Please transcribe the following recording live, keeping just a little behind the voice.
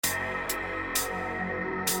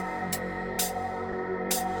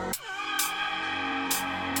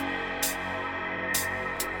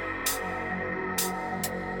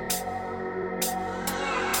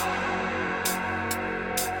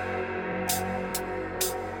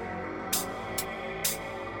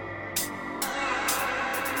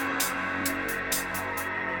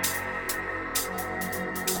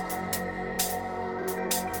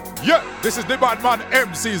This is the bad man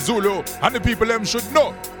MC Zulu, and the people them should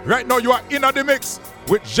know. Right now you are in the mix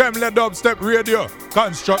with JaimeLeDubstep Radio.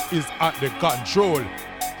 Construct is at the control.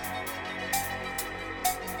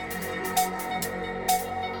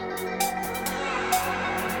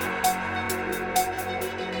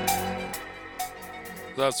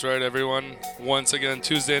 That's right, everyone. Once again,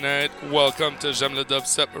 Tuesday night. Welcome to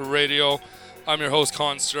JaimeLeDubstep Radio. I'm your host,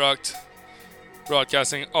 Construct,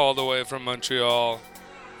 broadcasting all the way from Montreal,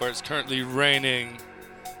 where it's currently raining.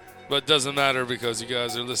 But it doesn't matter because you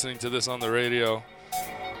guys are listening to this on the radio,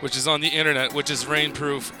 which is on the internet, which is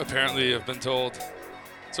rainproof, apparently, I've been told.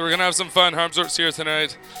 So we're going to have some fun. Harmsworth's here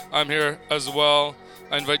tonight. I'm here as well.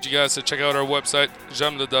 I invite you guys to check out our website,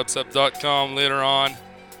 JaimeLeDubstep.com, later on,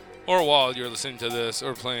 or while you're listening to this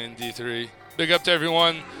or playing D3. Big up to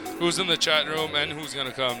everyone who's in the chat room and who's going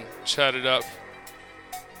to come chat it up.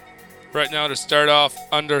 Right now, to start off,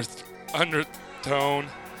 Undertone.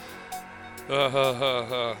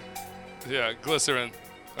 Yeah, Glycerin.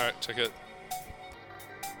 All right, check it.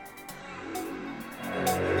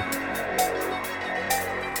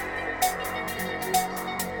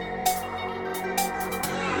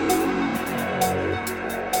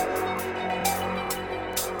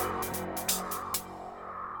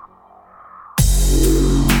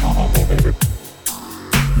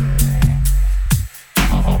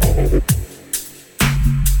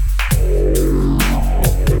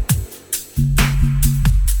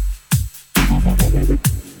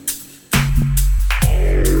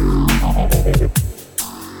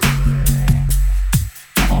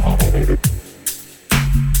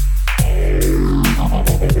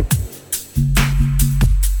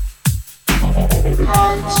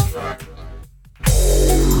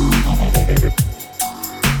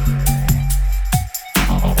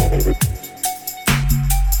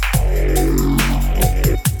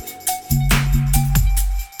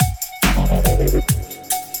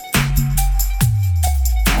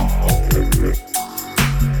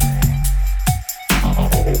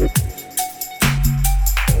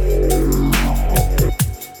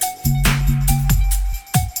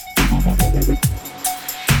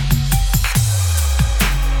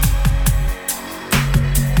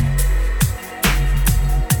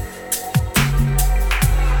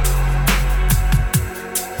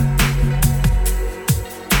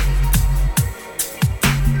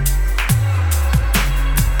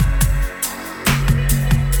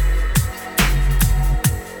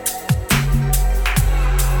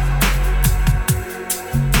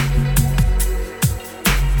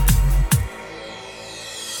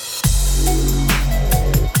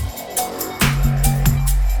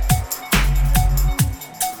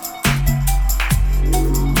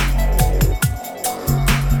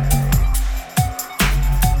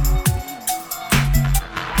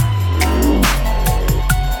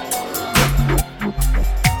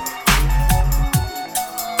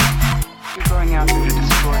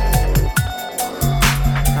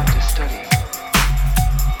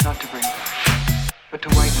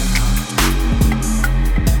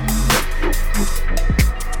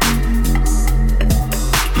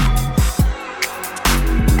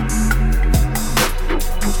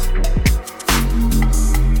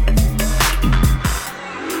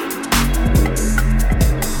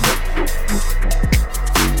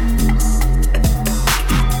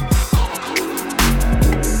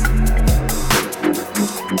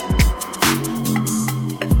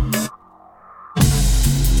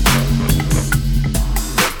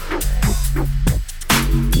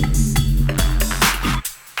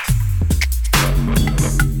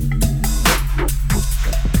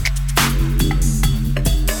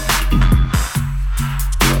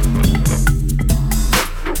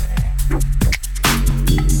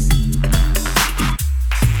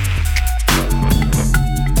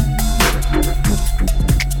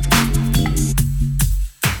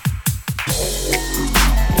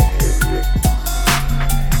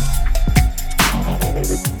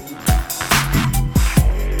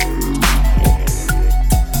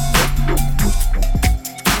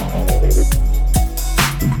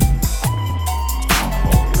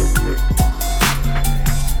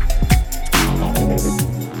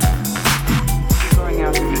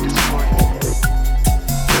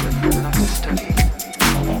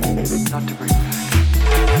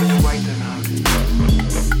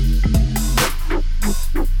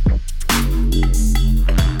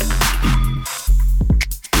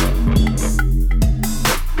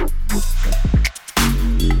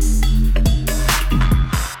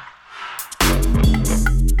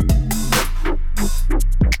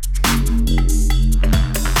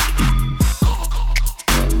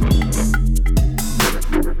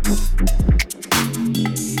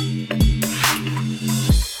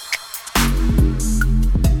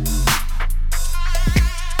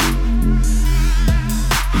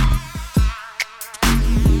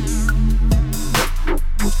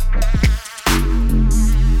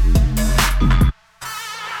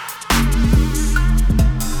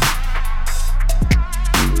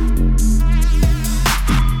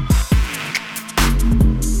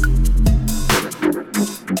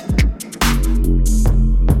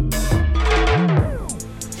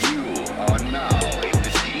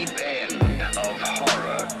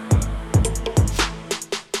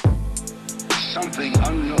 Something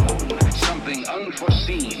unknown, something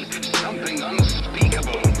unforeseen, something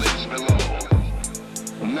unspeakable lives below.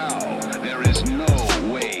 Now there is no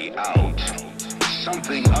way out.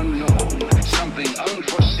 Something unknown, something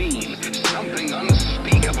unforeseen, something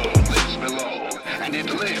unspeakable lives below, and it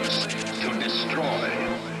lives to destroy.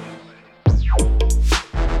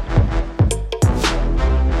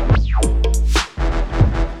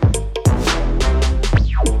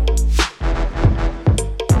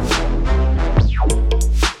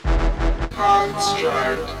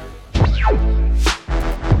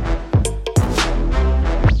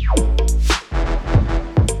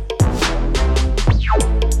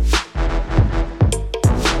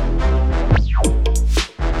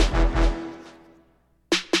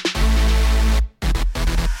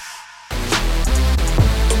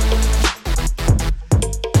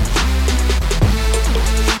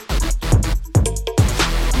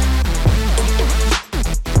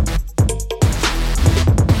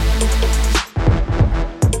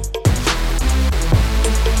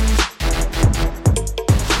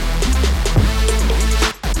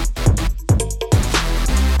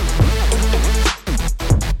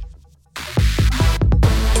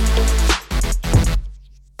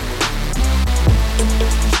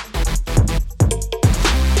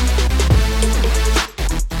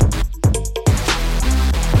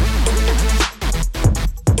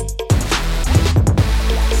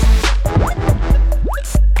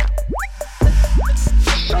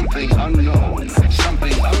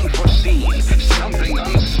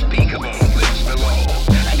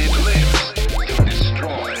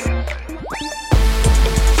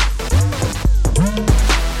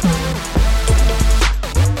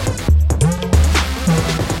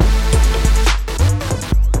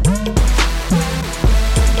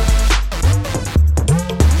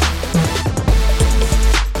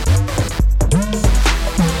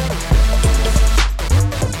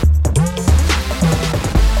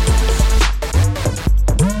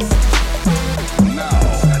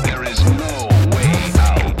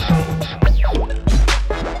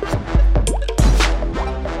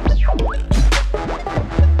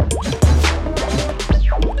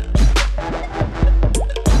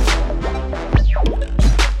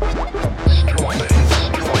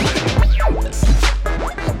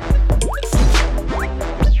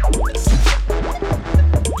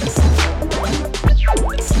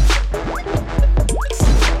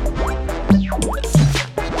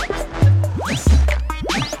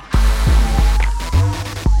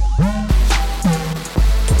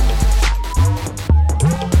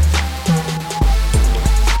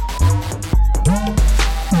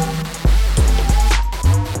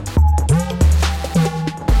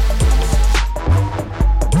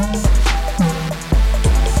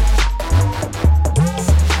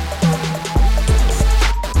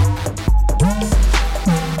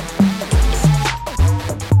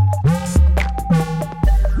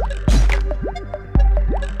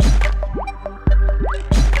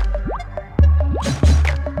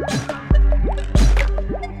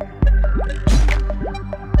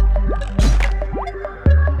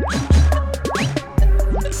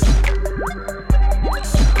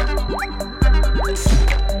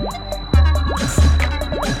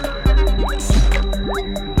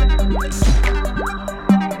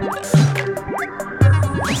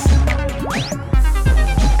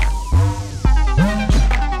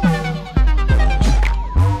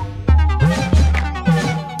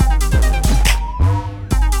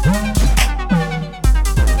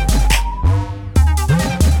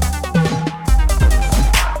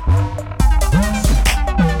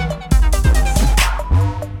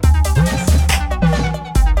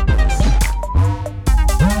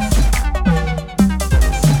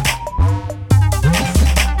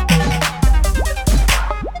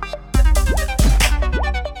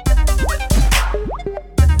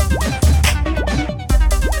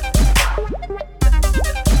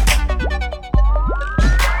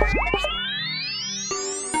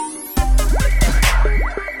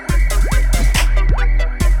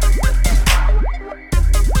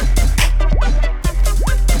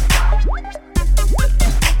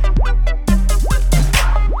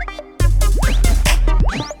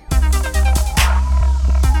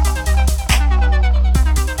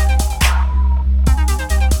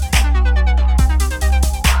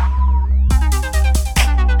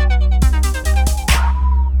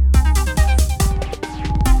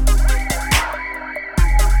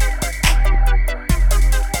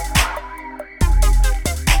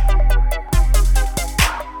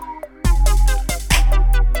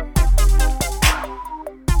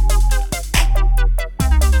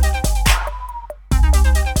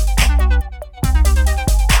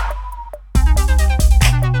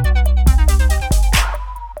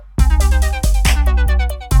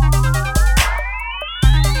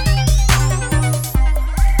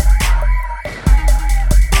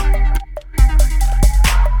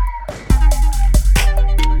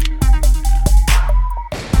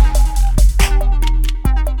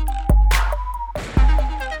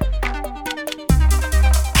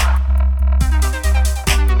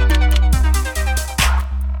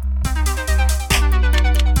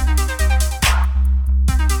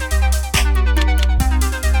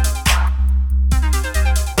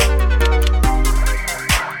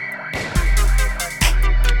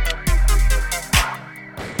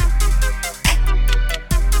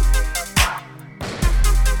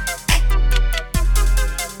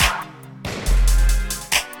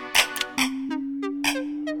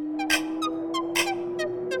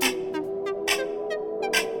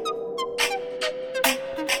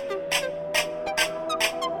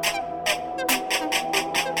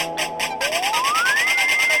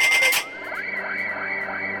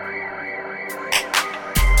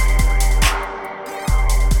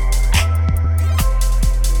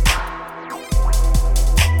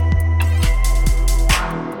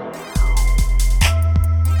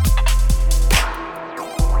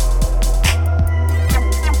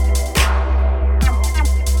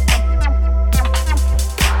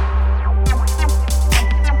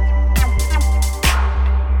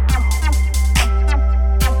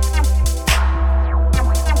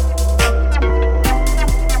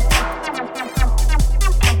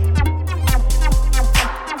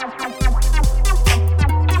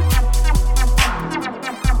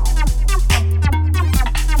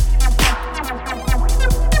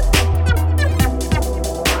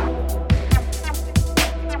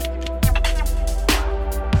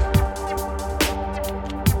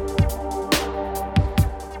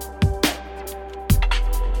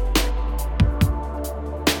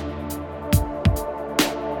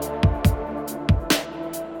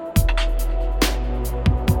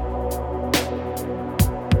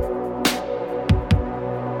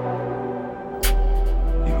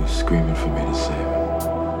 screaming for me to save him.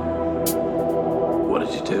 What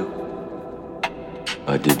did you do?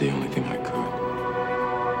 I did the only thing I could.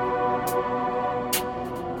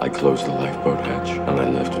 I closed the lifeboat hatch and I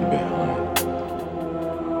left him behind.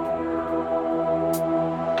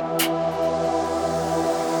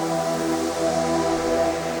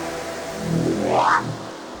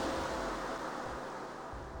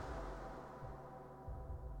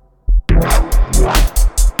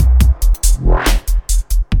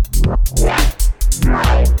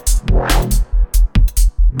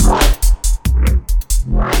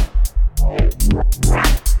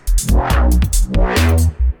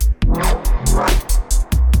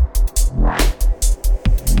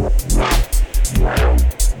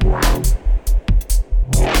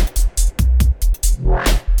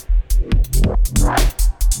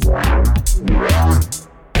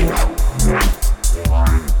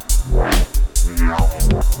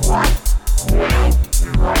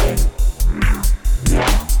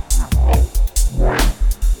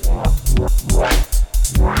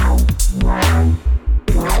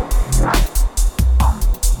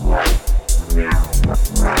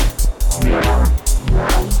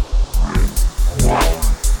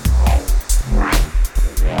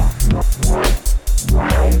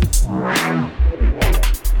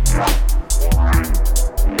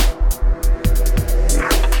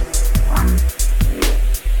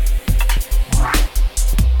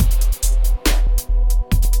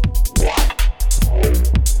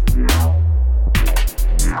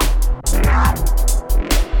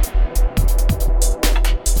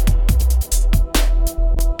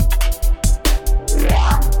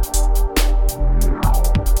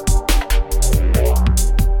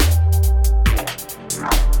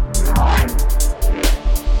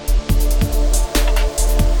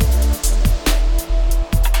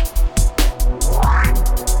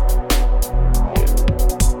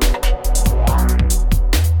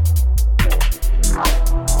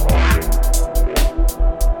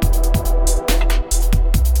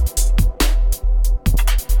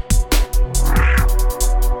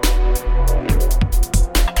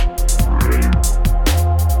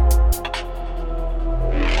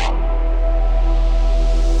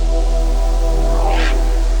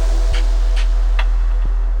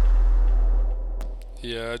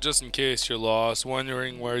 Just in case you're lost,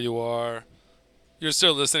 wondering where you are, you're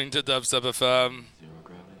still listening to Dubstep FM.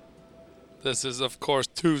 This is, of course,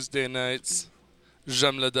 Tuesday nights.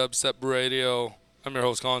 JaimeLeDubstep Radio. I'm your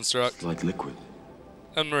host, Construct. It's like liquid.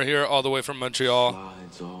 And we're here all the way from Montreal.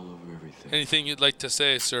 Slides all over everything. Anything you'd like to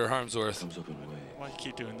say, Sir Harmsworth? Comes up in waves. Why do you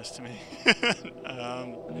keep doing this to me?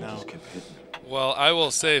 And they No. just kept hitting me. Well, I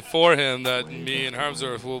will say for him that me and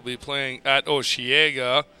Harmsworth will be playing at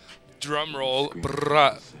Oshiega. Drum roll,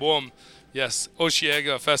 brah, boom. Yes,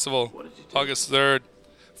 Oshiega Festival, August 3rd,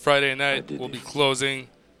 Friday night. We'll be closing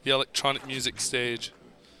the electronic music stage,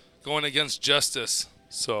 going against Justice.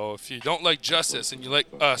 So if you don't like Justice and you like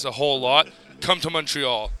us a whole lot, come to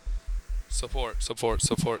Montreal. Support, support,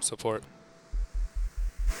 support, support.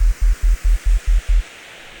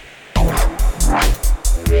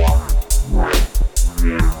 Yeah.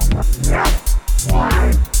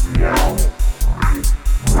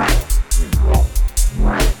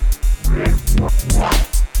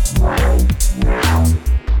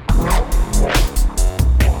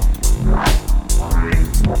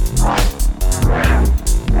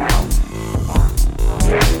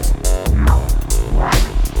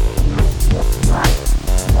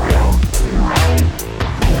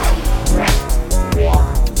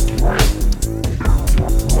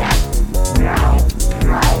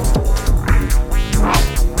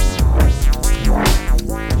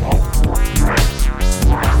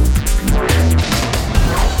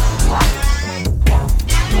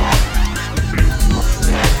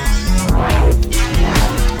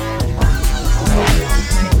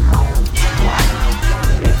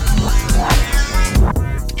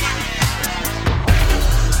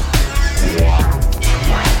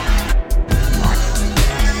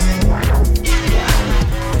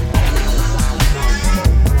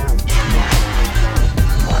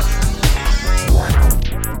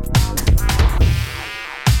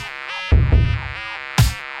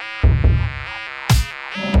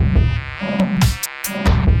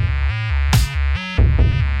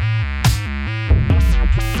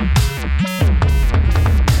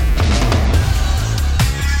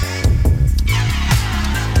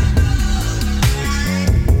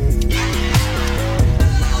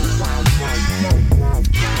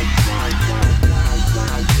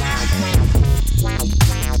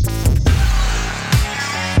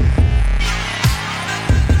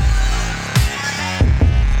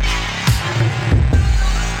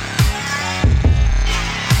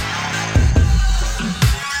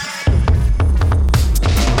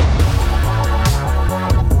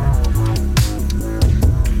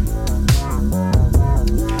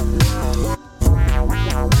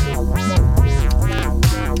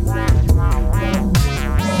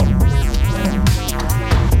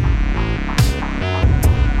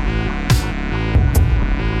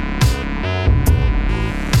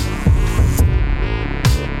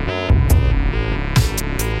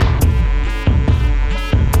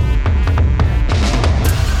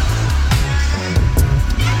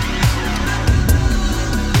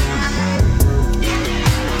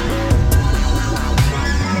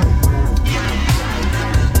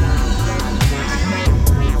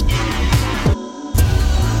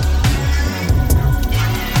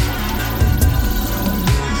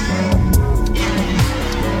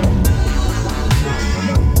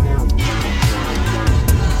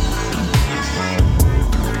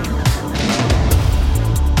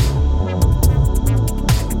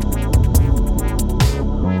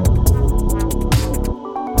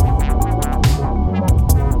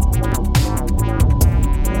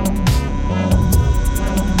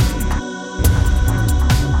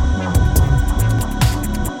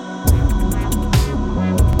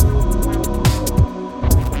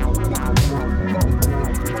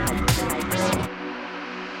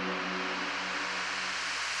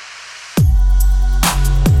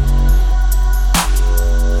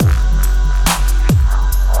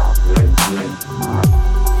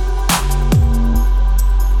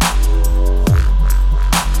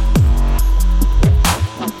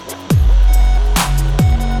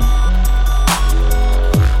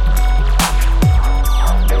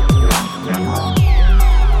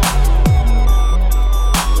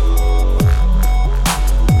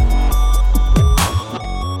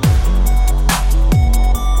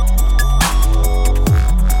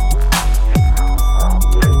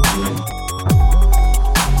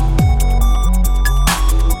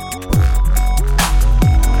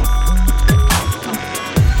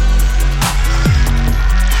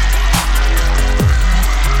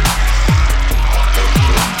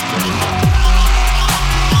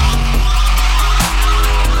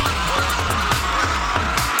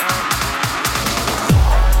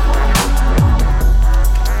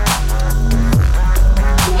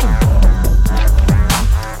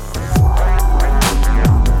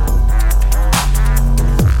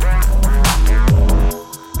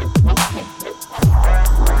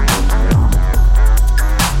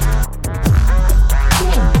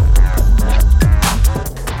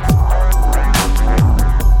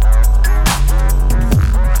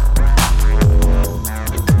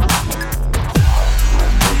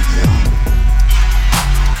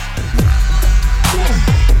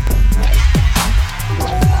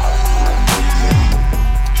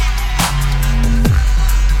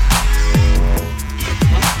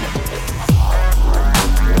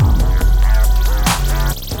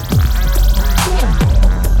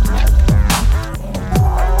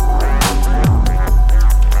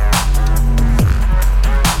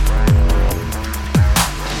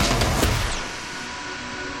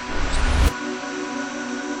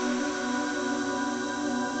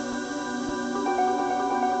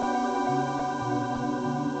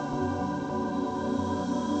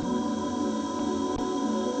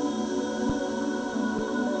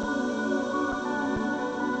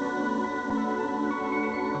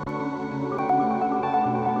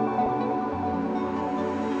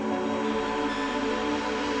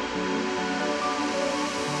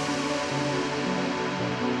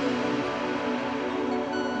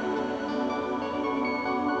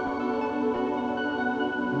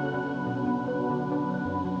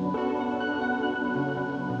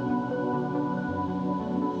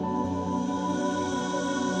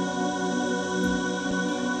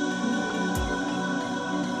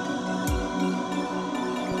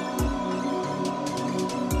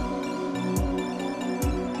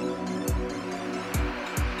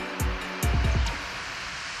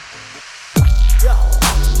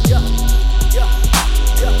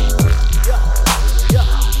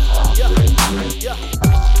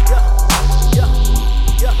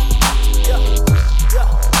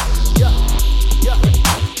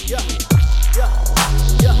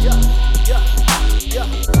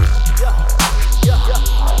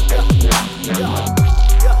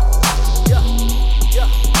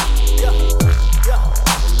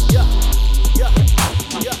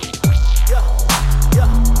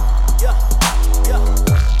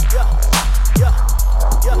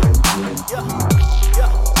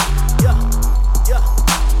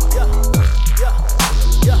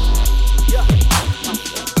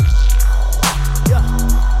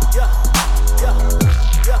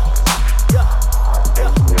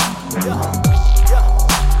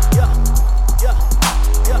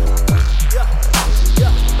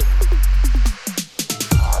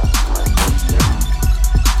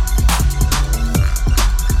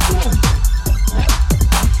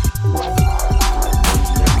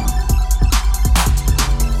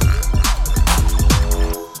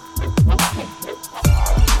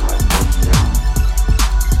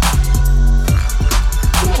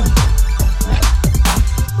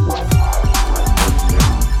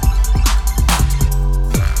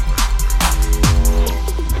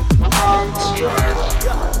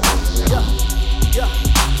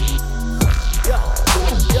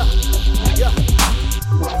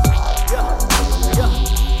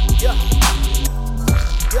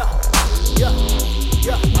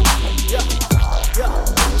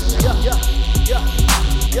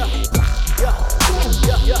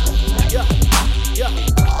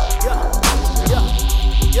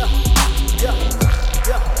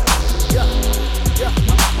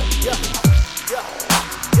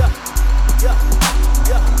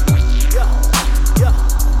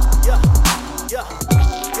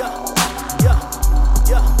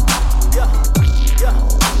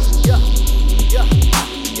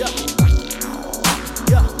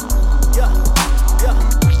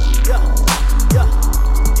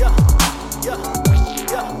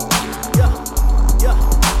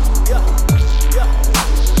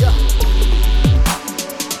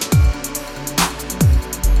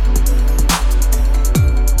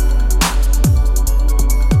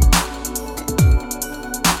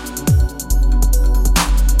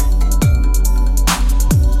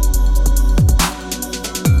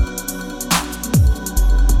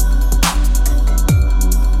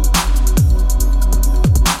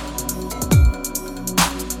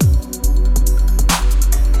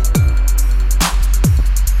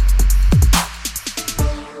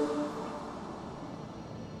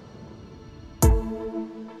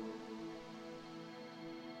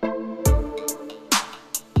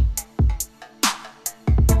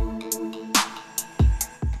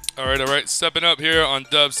 All right. Stepping up here on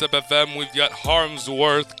Dubstep FM, we've got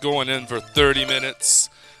Harmsworth going in for 30 minutes.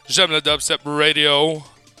 JaimeLeDubstep Radio.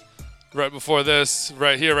 Right before this,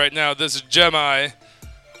 right here, right now, this is Jemi.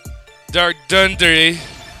 Dark Dundee.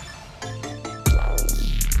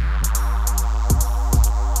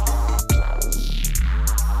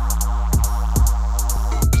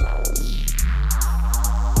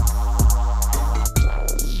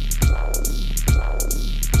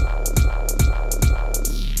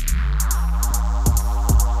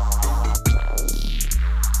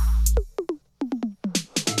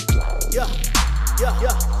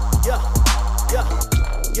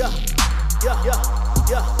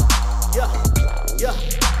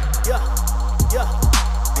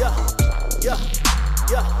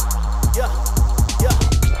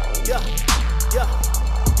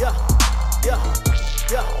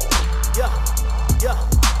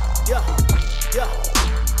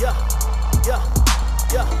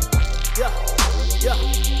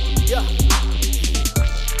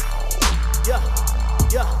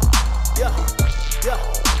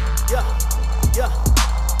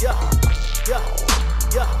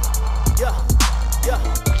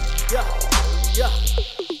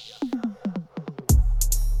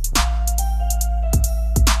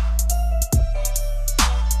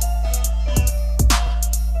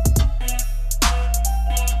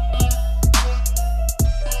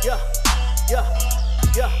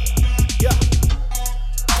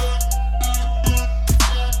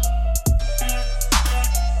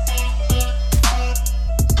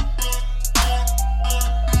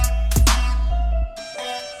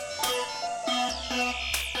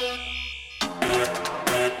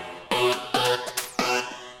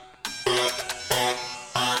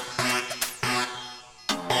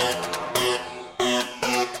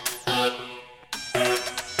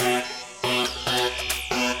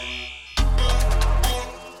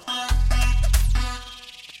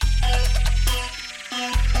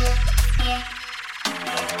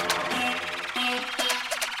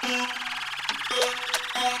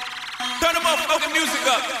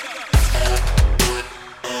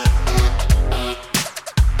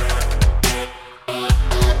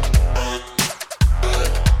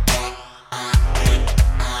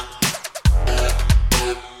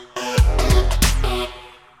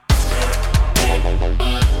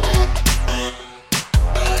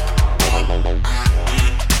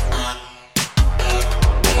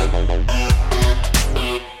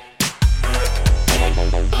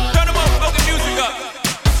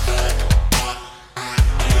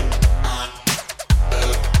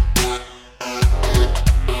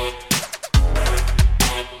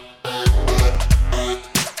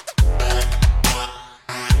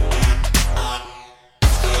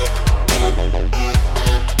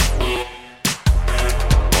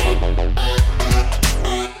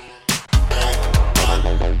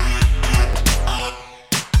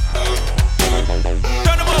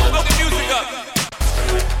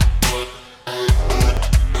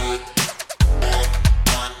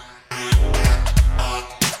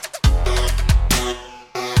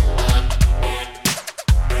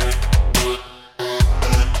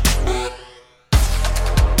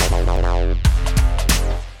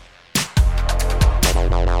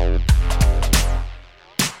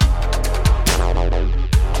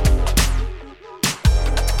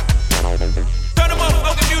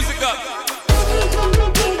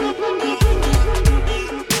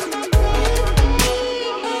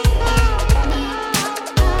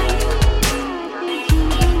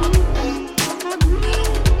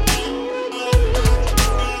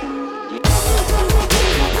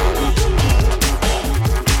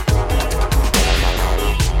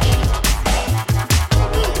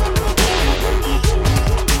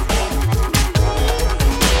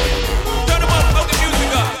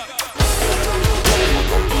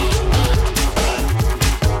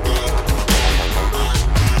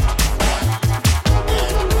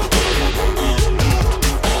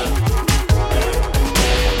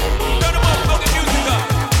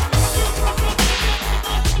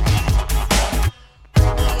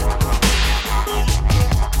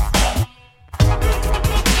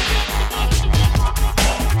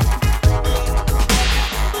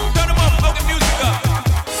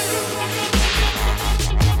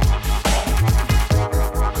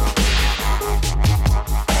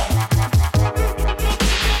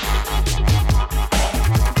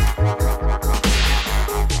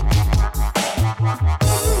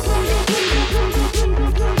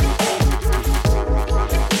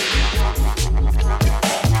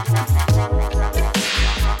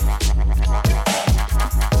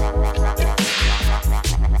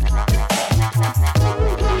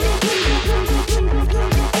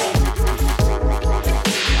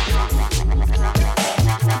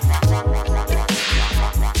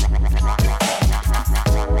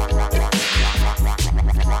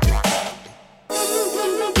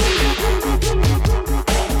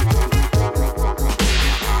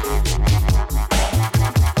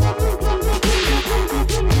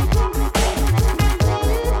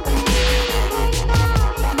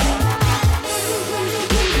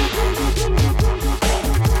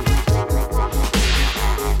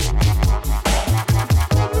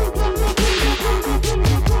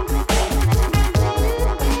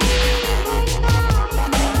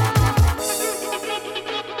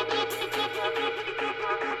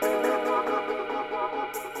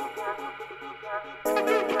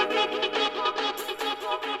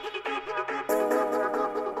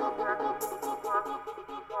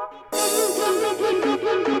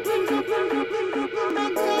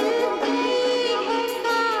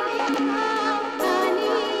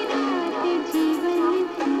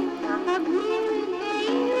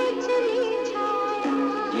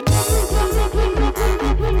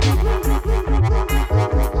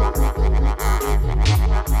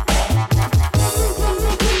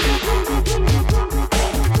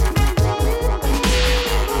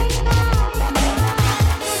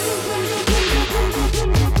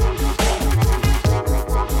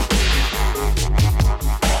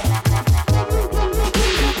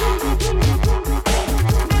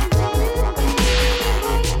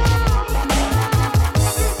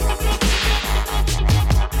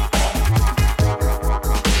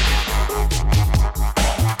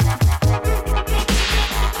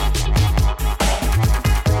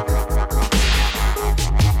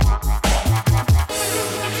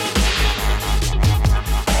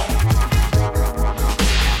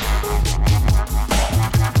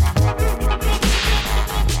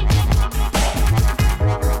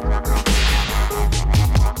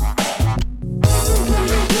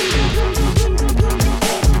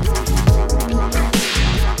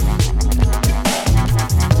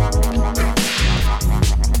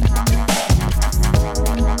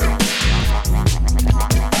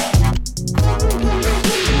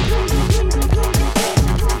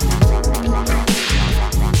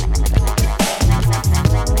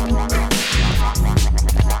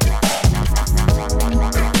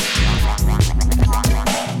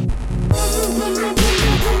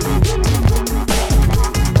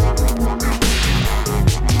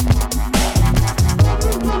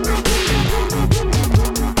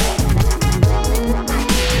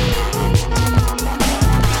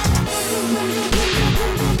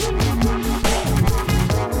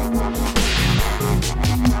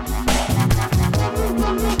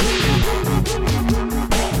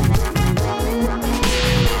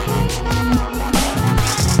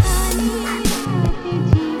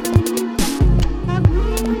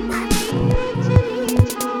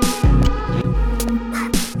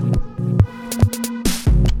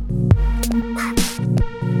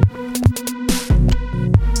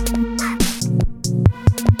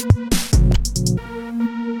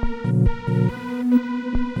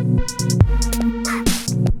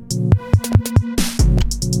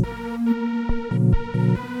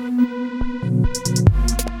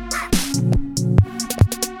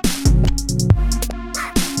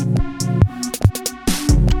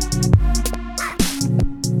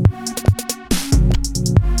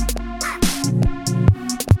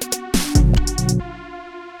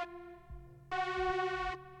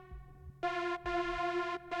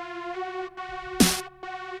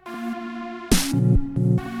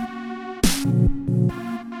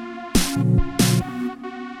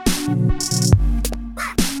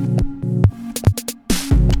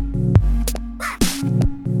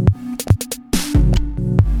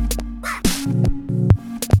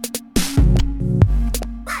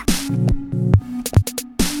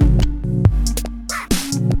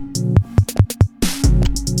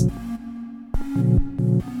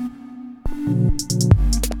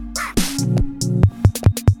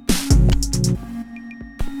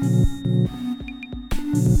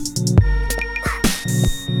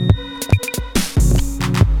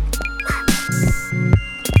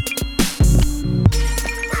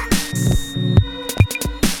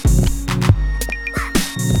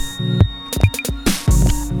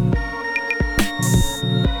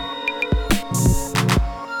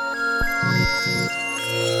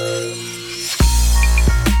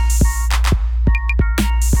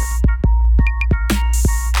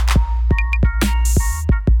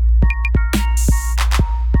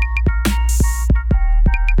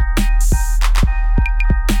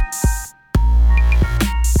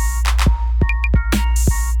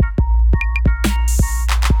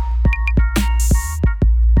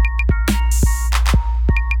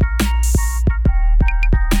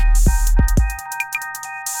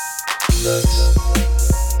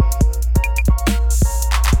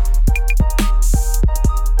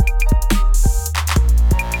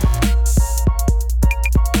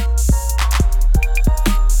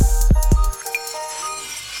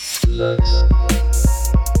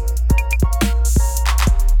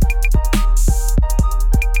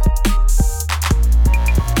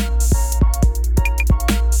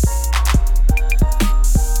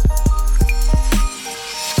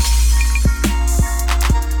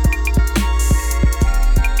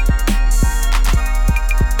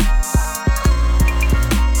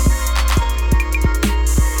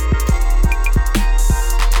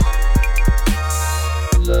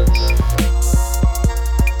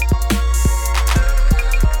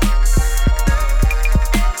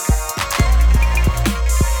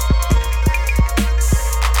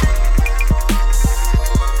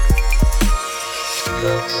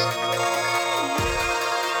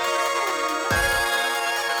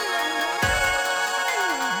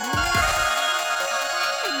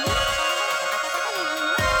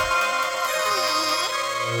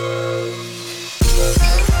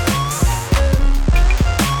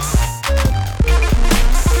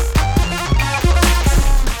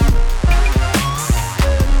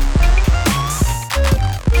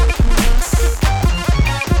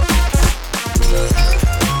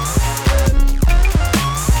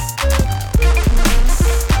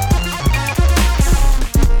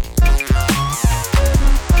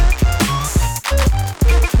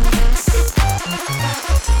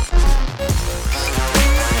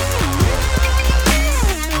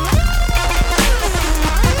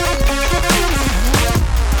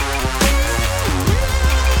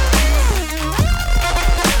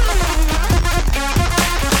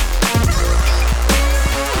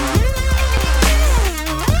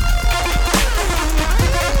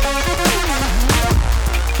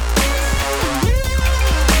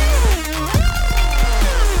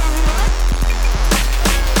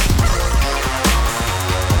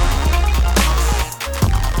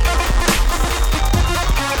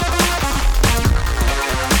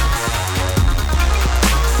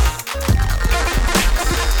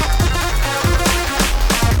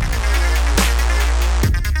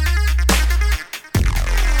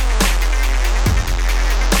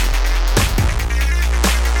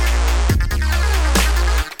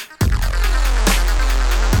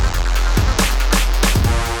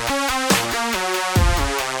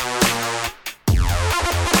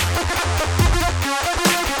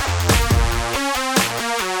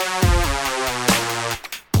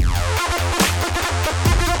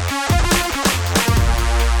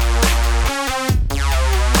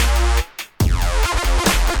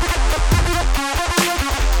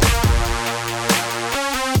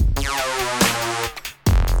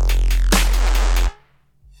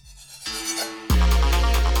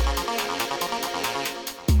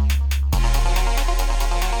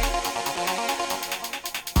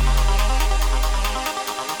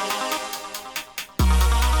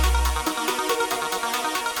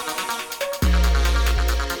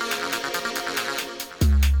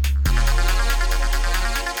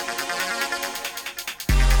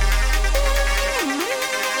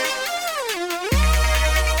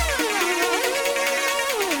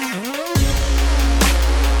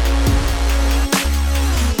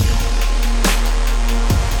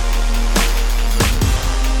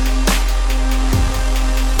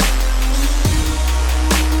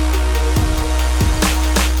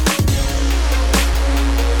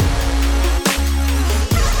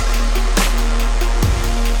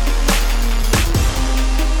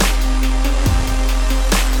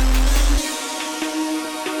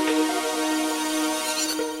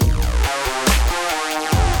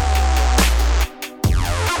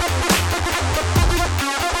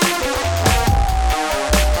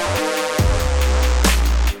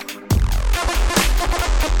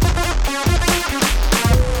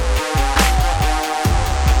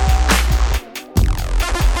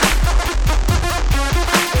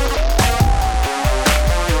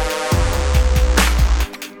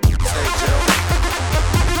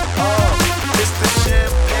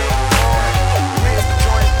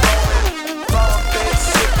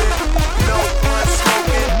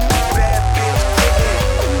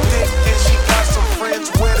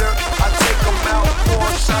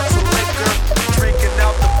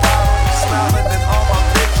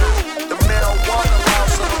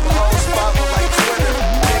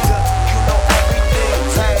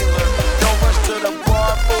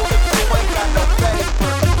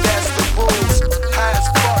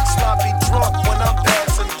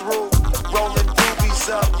 hands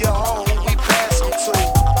up, you hoe, who we pass them to.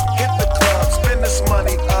 Hit the club, spend this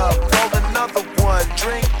money up, roll another one,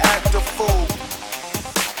 drink, act a fool.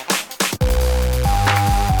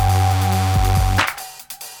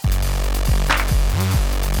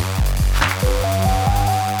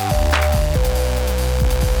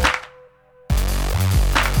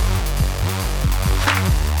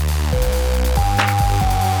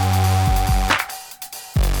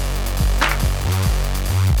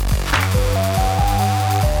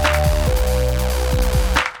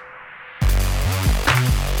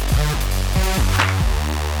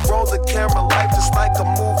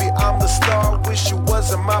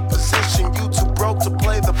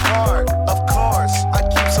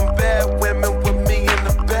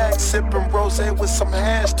 With some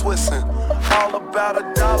hash twisting, all about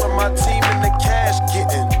 $1, my team in the cash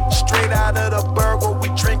getting straight out of the burger. We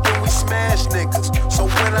drinking, we smash niggas. So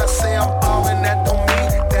when I say I'm ballin', that don't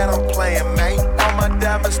mean that I'm playing, man. All my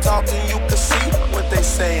diamonds talking, you can see what they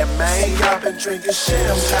saying, man. See, I've been drinking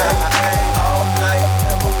champagne all night,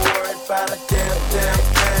 never worried about a damn thing.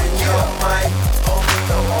 Yeah, Mike, homie,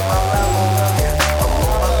 I'm on my level. Yeah, I'm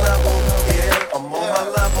on my level. Yeah, I'm on my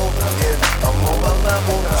level. Yeah, I'm on my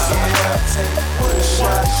level. Put a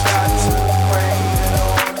shot to the brain and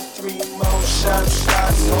on 3 more shots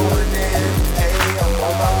going in. Hey, I'm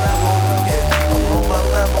on my level, yeah, I'm on my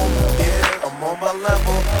level, yeah, I'm on my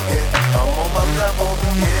level, yeah, I'm on my level,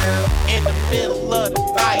 yeah. In the middle of the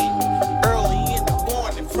night, early in the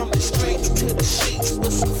morning, from the streets to the sheets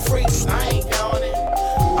with some freaks, I ain't yawning.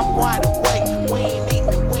 I'm wide awake, we ain't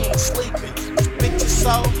eating, we ain't sleeping. This bitch is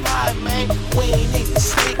so high, man, we ain't even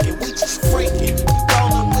sneaking, we just freaking.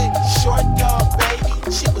 Short dog, baby,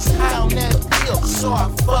 she was high on that pill, so I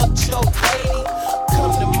fucked your lady.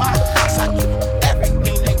 Come to my house, I give them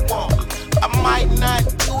everything they want. I might not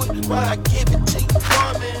do it, but I give it to you,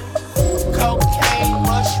 woman. Cocaine,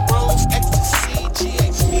 mushrooms, ecstasy,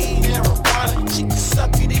 GHB, marijuana. She can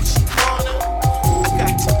suck it if she wanna. I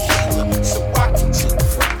got tequila, so I can 2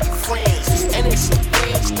 freaky friends, and it's a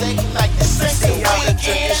Wednesday night. This ain't the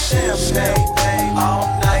weekend.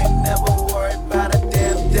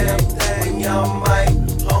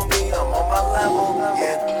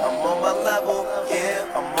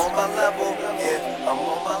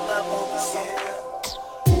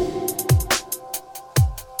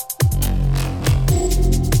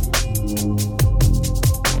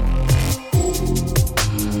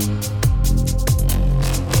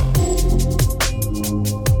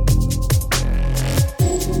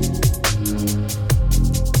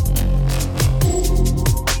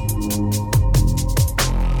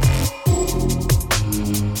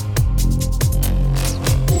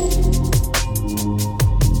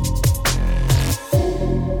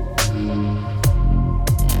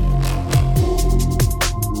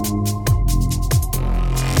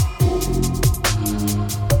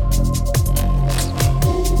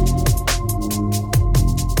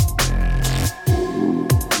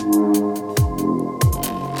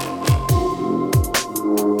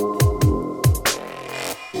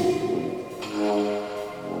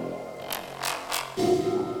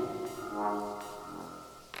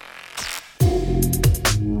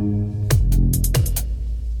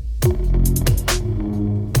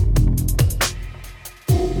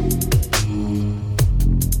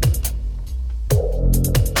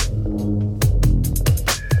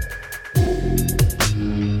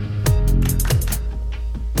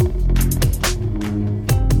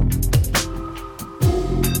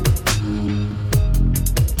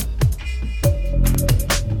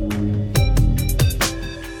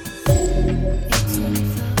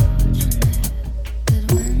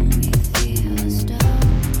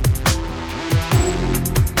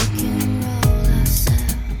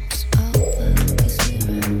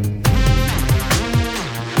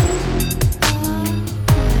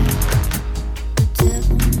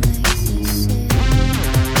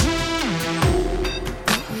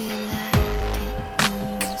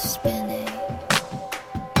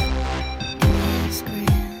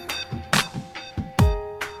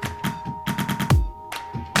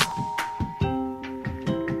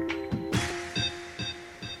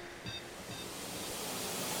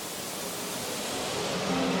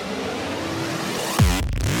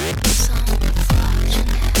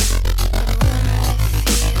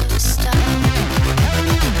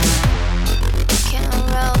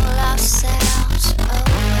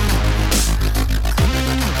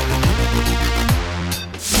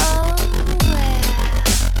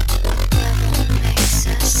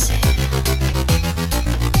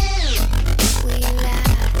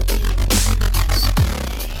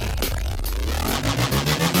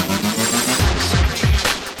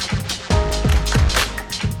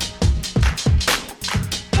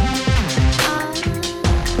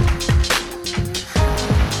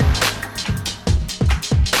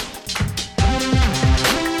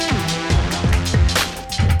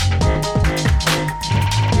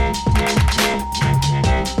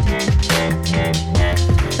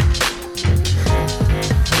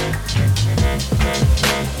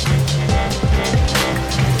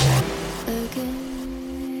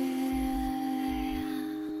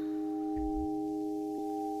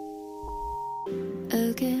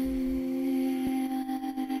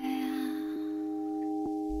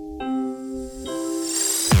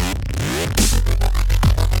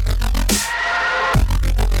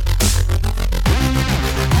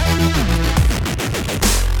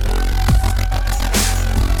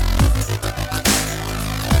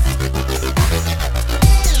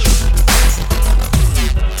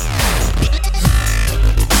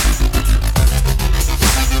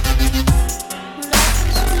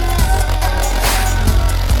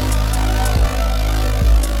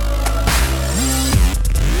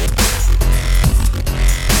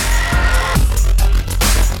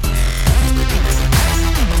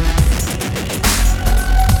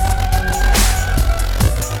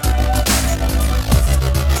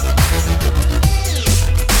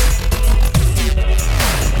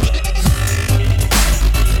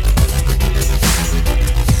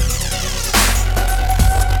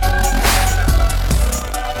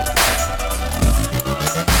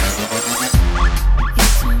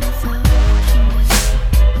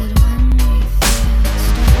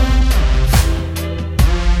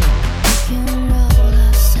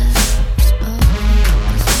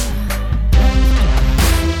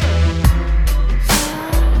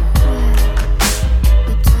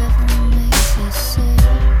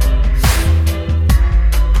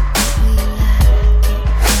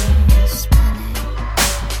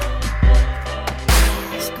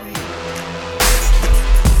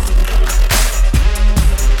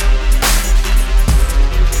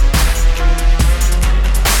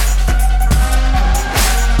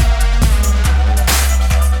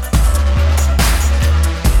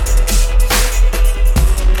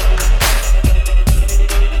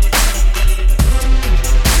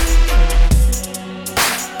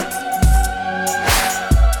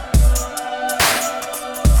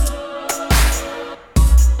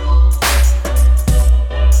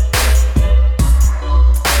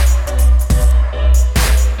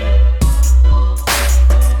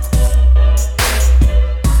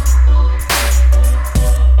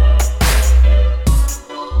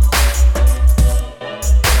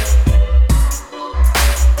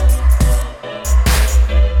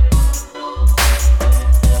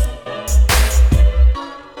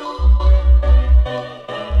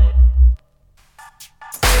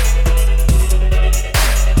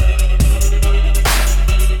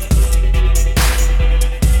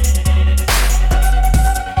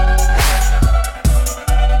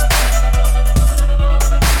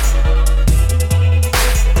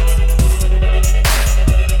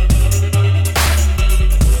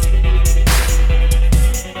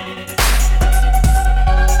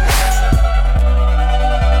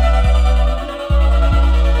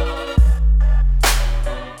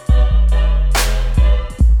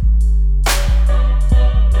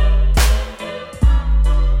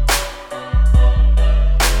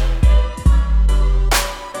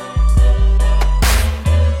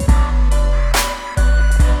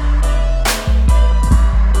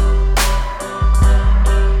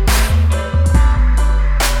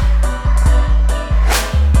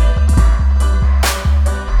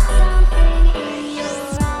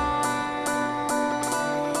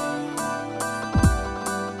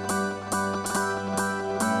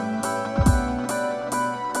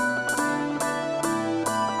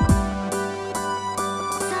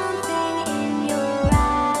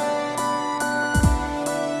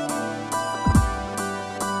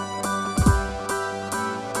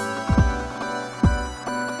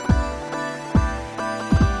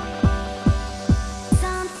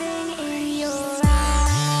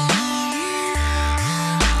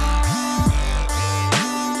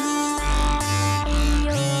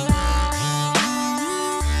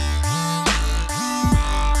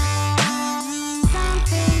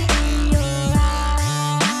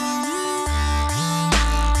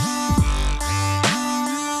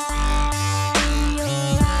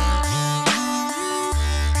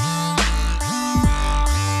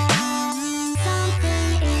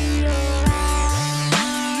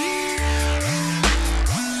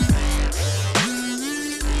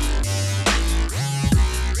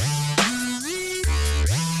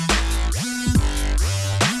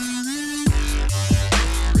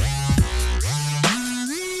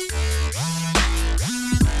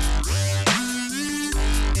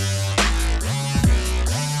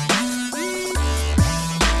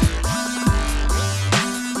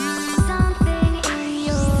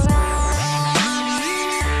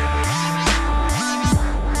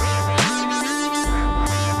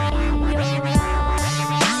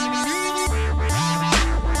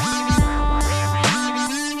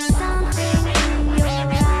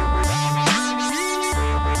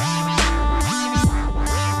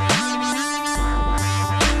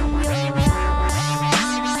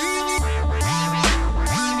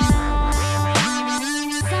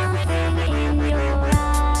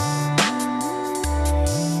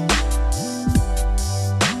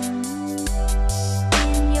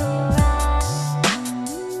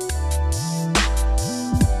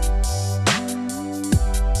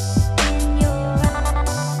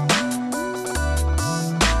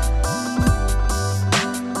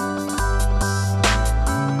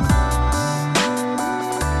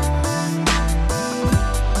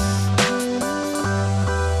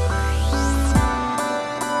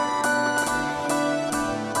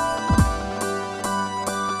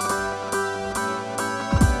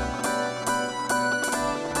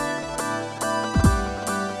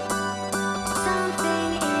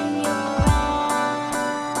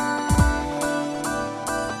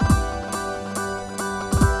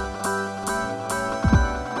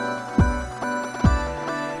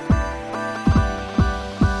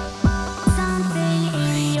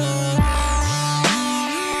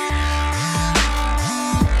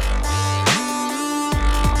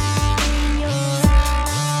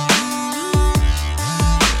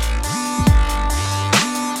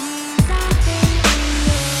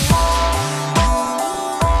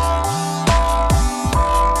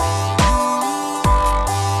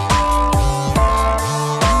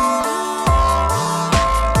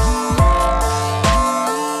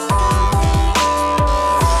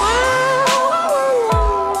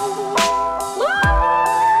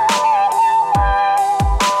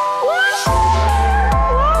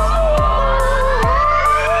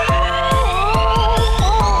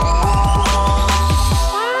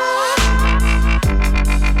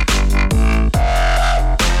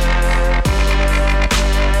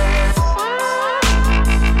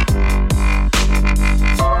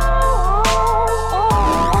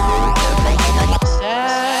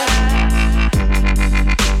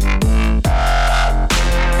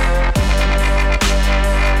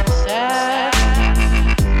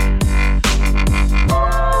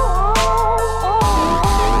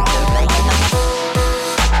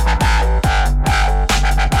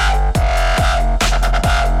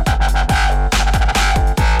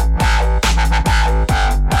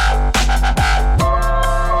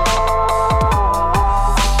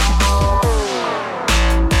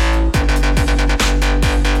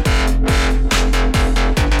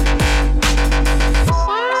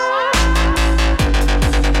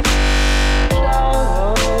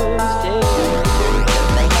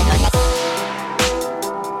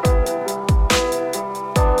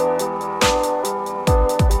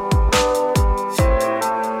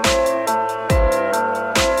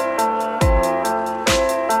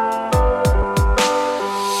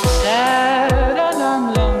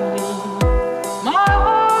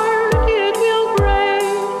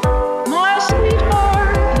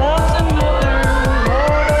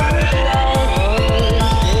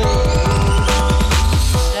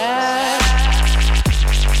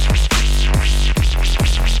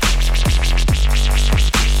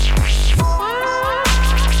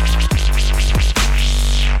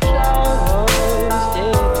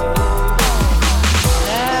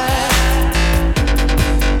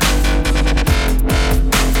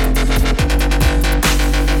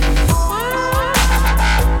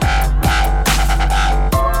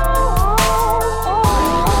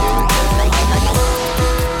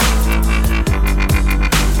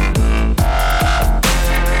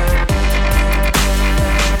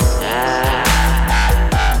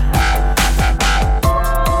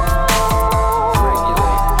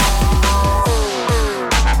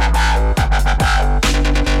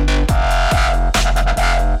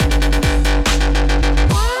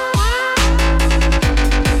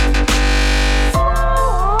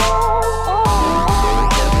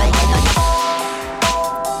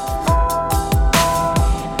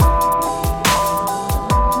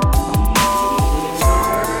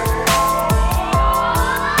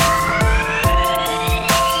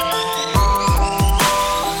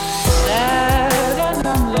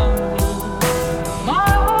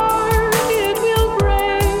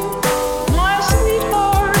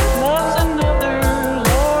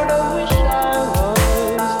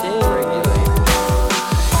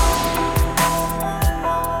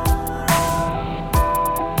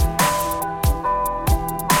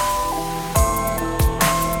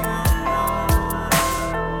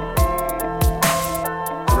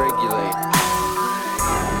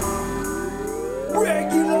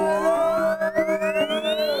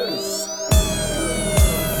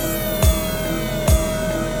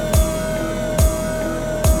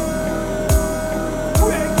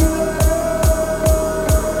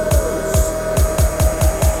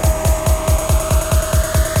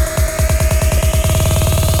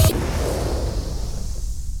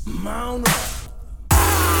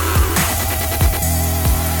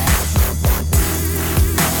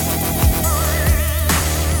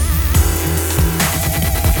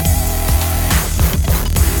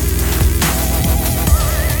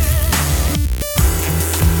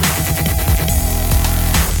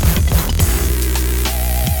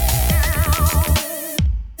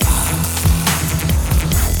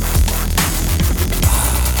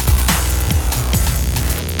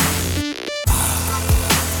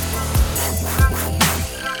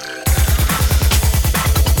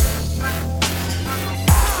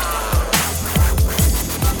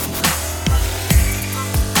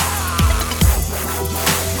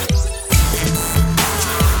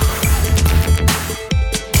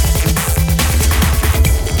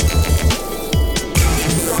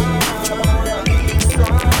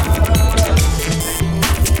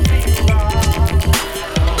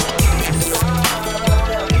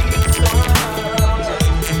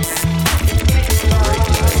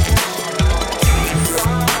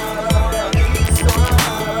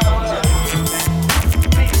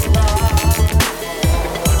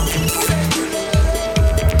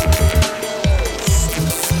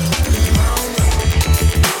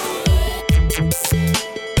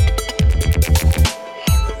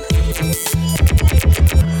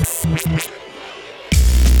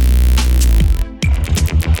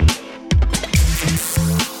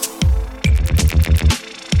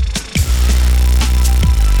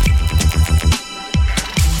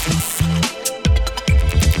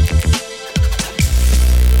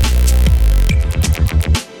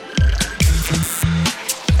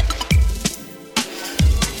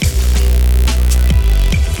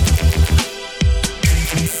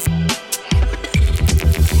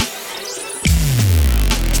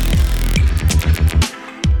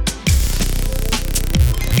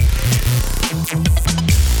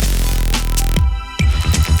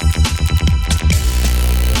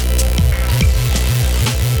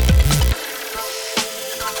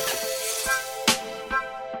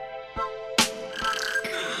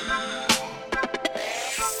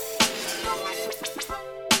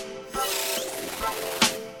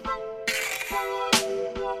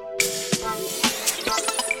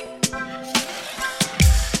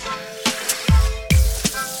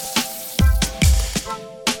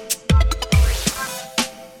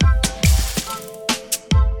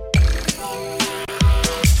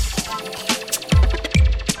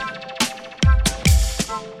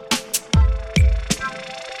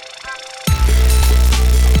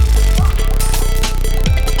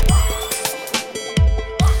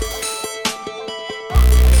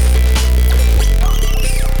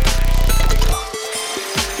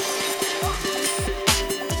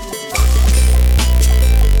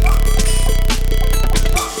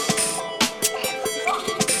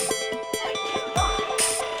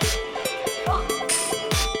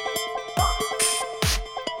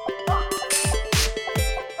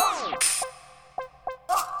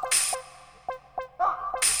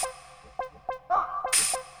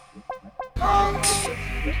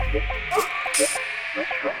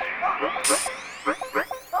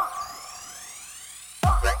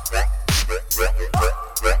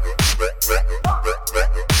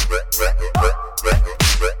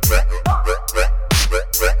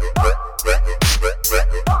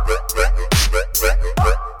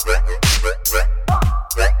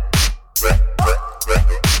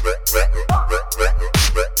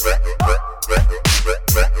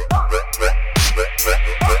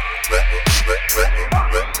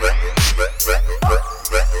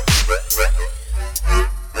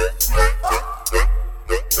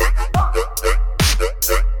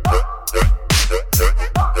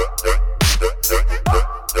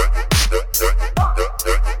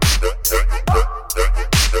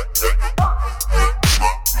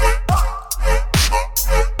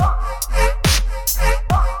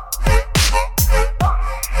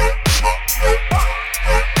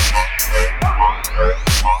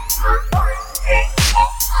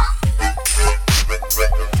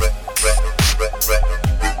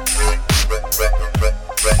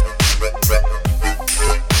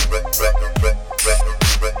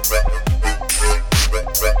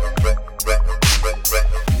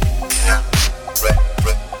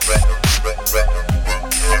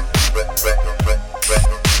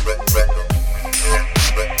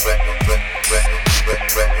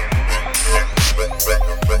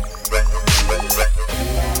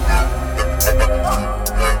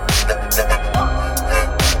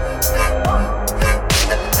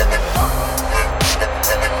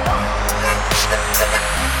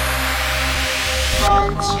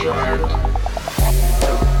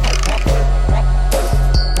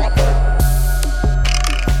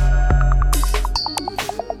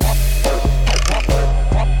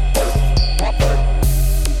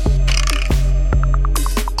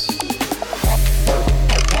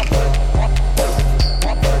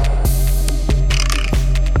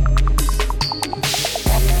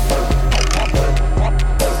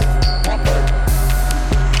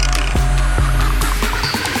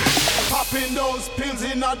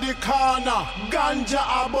 the corner. Ganja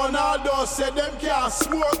abonado say them can't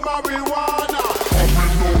smoke marijuana.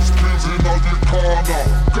 Having those pills in the corner.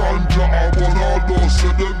 Ganja abonado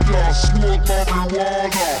say them can't smoke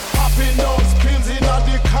marijuana. Popping those pills in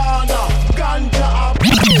the corner. Ganja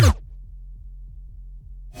abonado.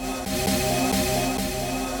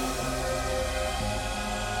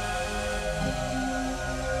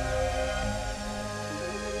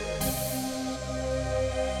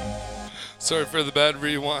 Sorry for the bad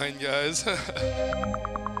rewind, guys. I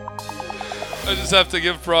just have to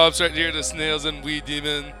give props right here to Snails and Weed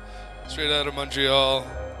Demon, straight out of Montreal.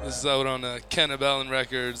 This is out on Cannabellin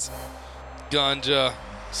Records. Ganja,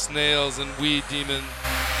 Snails, and Weed Demon.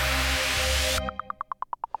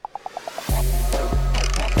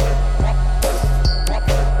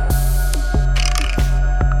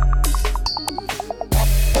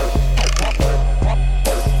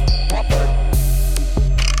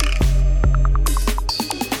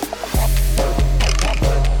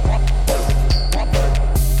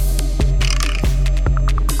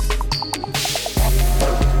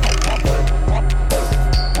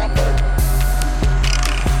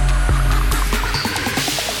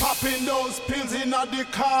 The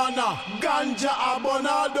corner. Ganja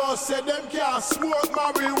abonado say them can't smoke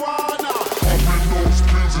marijuana. Having those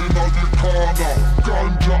pills in the corner.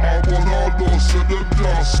 Ganja abonado say them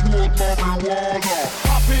can't smoke marijuana.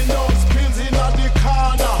 Popping those pills in the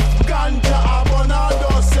corner. Ganja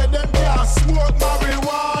abonado say them can't smoke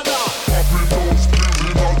marijuana. Having those pills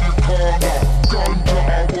in the corner. Ganja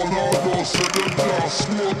abonado say them can't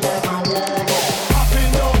smoke marijuana.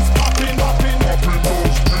 Popping those, popping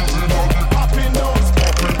those pills in the popping those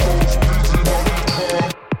pills in the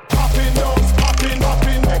corner. Popping those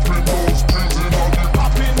pills in the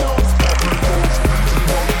popping those pills in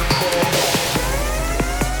the corner.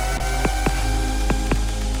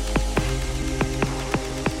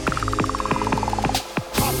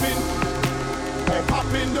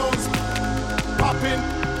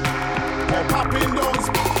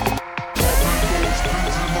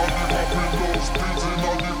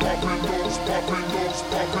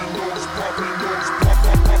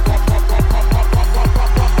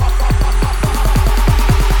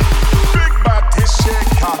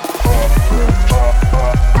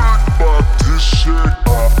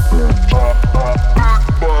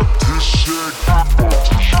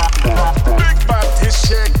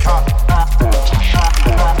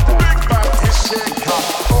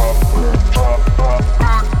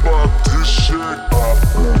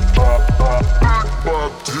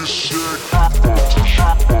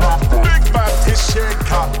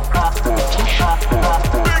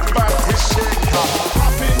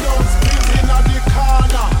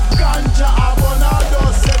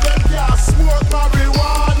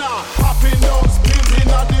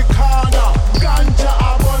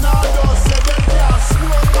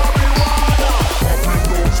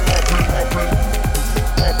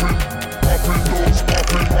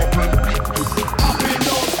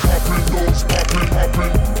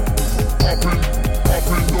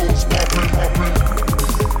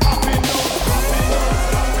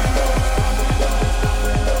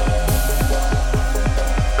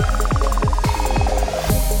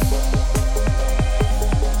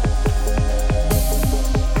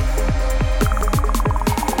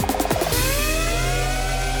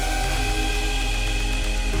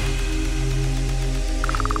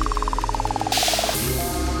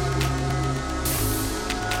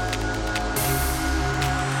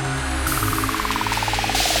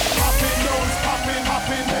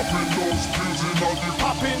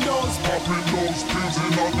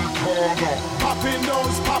 corner. Popping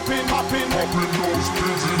those, popping. Popping those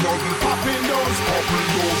pills in the Popping those,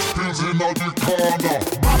 pills in the corner.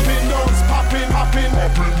 popping those, popping. Popping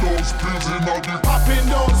those pills in the Popping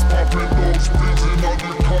those, pills in the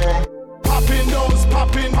corner. popping those,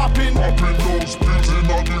 popping. Popping those pills in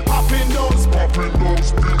the Popping those, pills in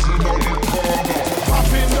the corner.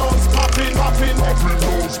 popping those, popping. Popping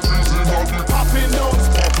those pills in the Popping those,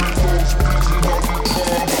 pills in the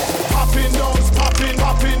corner. popping those, popping.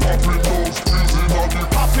 Popping those pills in the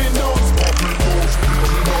Popping those,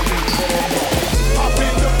 pills in the corner.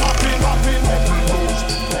 popping the popping. Popping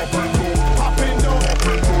those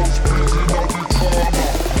Popping those, pills in the corner.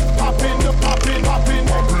 popping the popping. Popping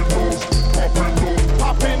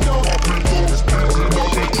those Popping those, pills in the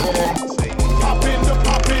corner. popping the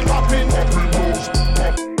popping. Popping those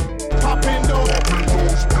Popping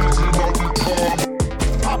those, pills in the corner.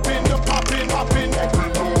 popping the popping.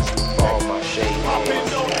 All my shade Popping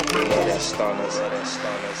those, love that stunners.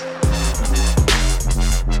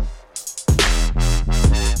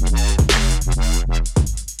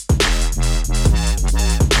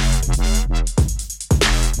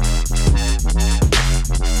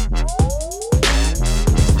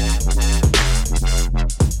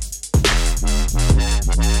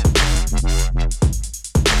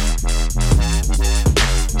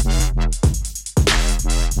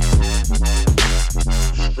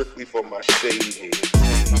 Strictly for my shade head.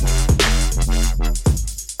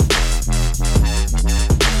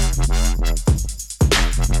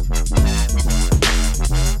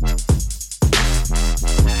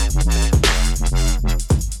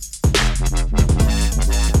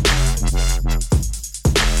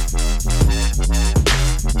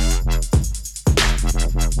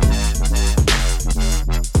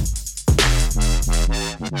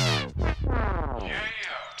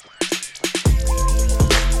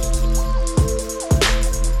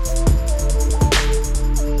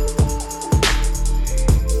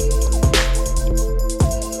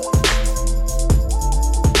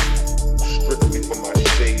 Strictly for my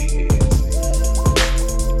shade head.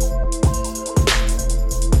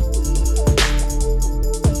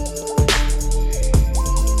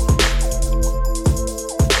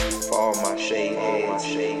 For all my shade heads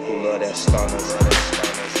who love that stunners.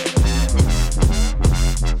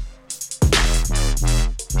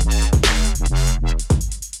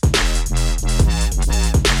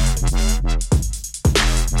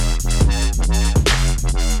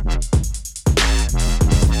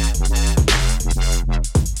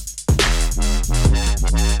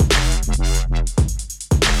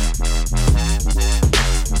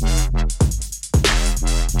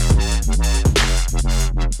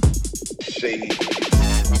 Shade.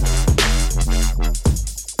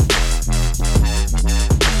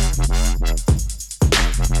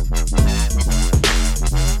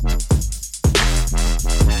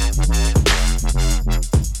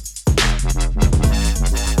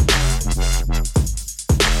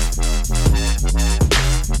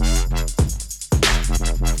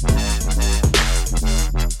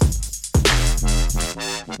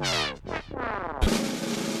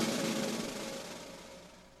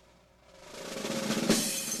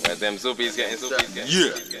 Them zoobies getting.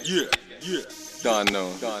 Yeah. Don't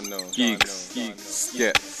know. Geeks.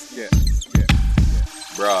 Get.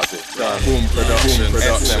 Browse it. Boom production.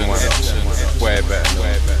 SM1. Way better.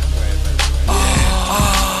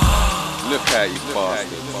 Look how you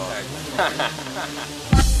bastard.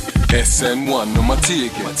 SN1 on my T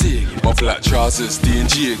again. My black trousers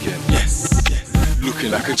D&G again. Yes.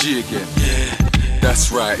 Looking like a G again. Yeah.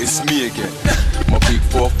 That's right, it's me again. My big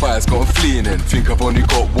 4-5's got 'em fleeing in. Think I've only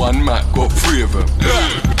got one Mac, got 3 of them.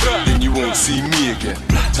 Then you won't see me again.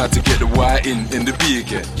 Time to get the Y in the B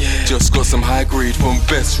again. Just got some high grade from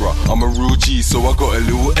Besra. I'm a real G, so I got a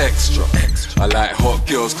little extra. I like hot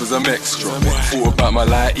girls cause I'm extra. Thought about my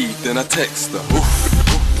light E, then I text her.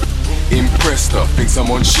 Impressed her, thinks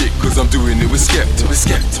I'm on shit cause I'm doing it with Skepta.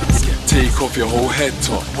 Take off your whole head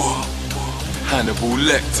top. Hannibal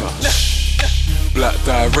Lecter. Black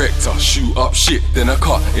director, shoot up shit, then I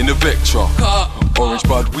cut in the Vectra. Orange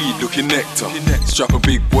bud weed looking nectar. Strap a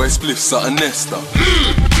big boy spliff, something Nesta.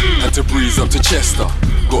 Had to breeze up to Chester.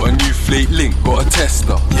 Got a new flake link, got a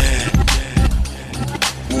tester.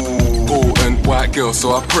 Ooh, potent white girl,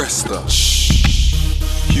 so I pressed her.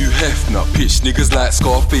 Hugh Hefner, pitch niggas like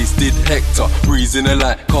Scarface did Hector. Breezing a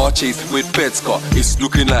light car chase with Bedscar. It's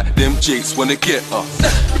looking like them Jakes wanna get her.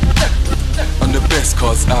 I'm the best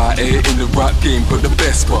cause I ain't in the rap game, got the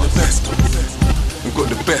best bars. We've got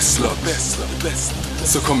the best luck,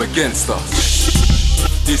 so come against us.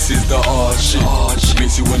 This is the hard shit,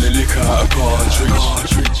 makes you wanna lick out a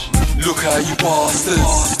cartridge. Look how you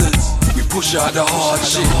bastards push out the hard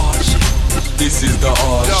shit. This is the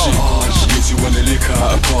hard shit. Gives you wanna lick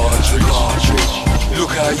out a cartridge.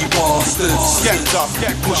 Look how you bastards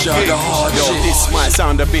push out the hard shit. This might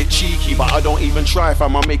sound a bit cheeky, but I don't even try if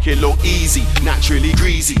I'ma make it look easy. Naturally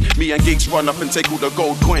greasy. Me and Gigs run up and take all the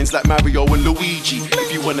gold coins like Mario and Luigi.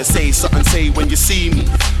 If you wanna say something, say when you see me.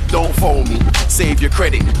 Don't follow me, save your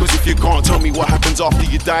credit. Cause if you can't tell me what happens after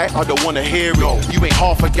you die, I don't wanna hear it. You ain't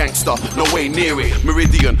half a gangster, no way near it.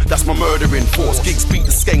 Meridian, that's my murdering force. Gigs beat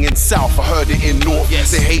the skeng in south, I heard it in north.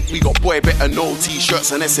 Yes, they hate me, got boy better no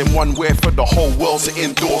t-shirts and SM1 wear for the whole world to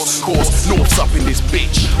endorse. Course, North's up in this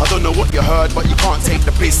bitch. I don't know what you heard, but you can't take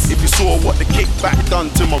the piss. If you saw what the kickback done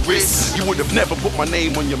to my wrist, you would have never put my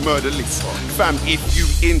name on your murder list. Fam, if you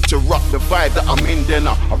interrupt the vibe that I'm in, then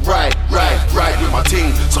I ride with my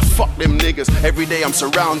ting. So fuck them niggas. Every day I'm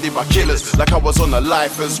surrounded by killers, like I was on a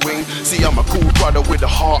lifer's wing. See, I'm a cool brother with the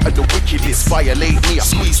heart of the wickedest. Violate me, I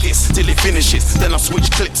squeeze this till it finishes. Then I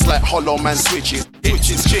switch clips like Hollow Man switches.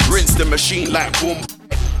 Rinse the machine like boom.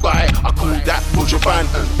 Bye, I call that Buja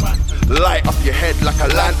Banton. Light up your head like a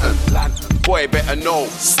lantern. Boy better know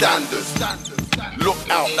standards. Look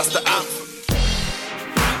out, that's the anthem.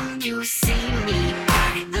 When you see me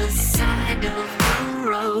by the side of the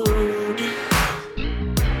road,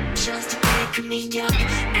 just pick me up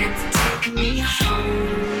and take me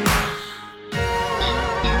home.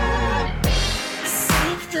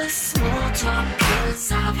 Save the small talk,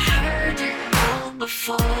 cause I've heard it all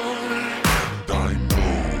before. I know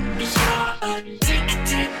you're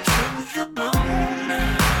addicted to the bone.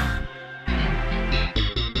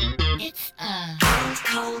 It's a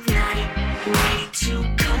cold night, way too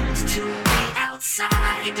cold to be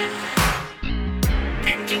outside.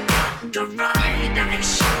 And you got the ride I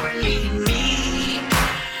surely need.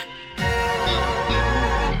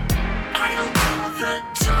 I'll do the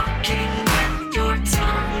talking when your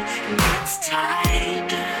tongue gets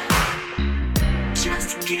tied.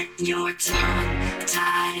 Just get your tongue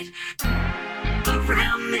tied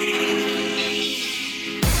around me.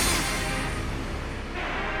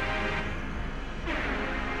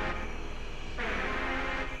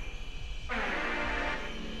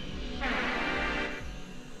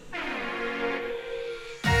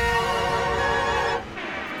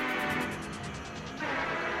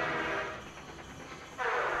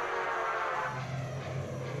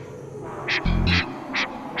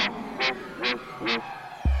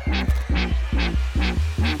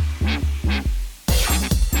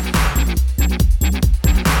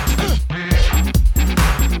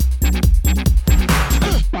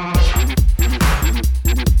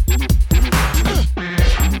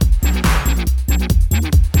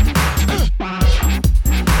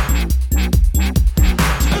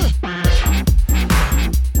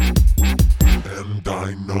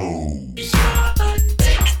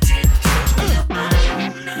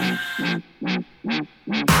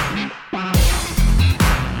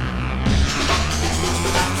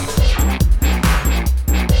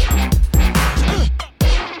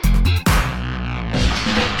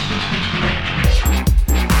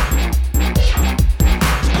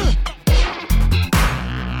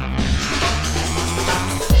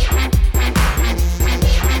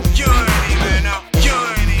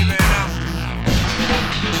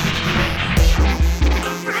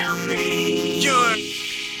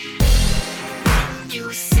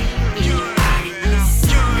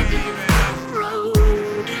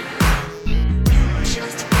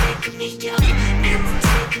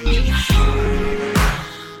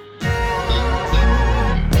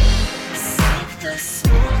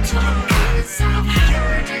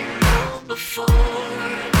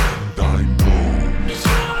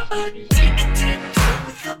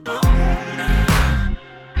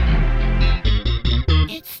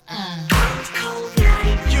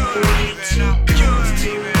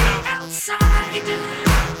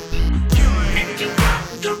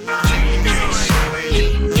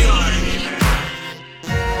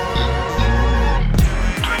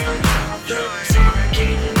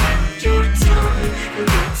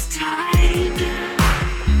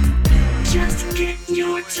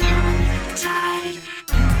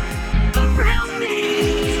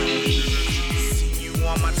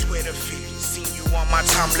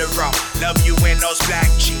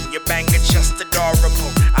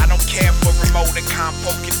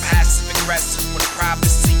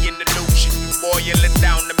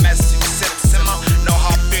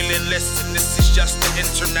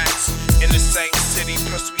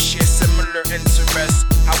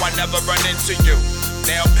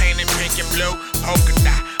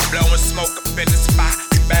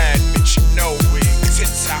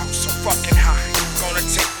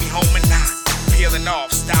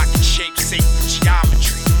 Off, stocking shapes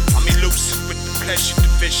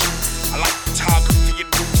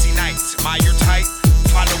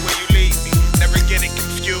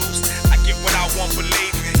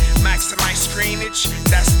Twitch,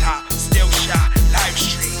 desktop, still shy, live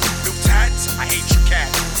stream. New tats, I hate your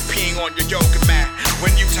cat. Peeing on your yoga mat.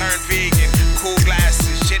 When you turn vegan, cool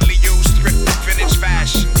glasses, gently used, thrifted, vintage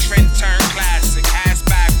fashion. Trend turn classic, ass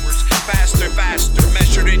backwards, faster, faster,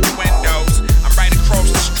 measured innuendos. I'm right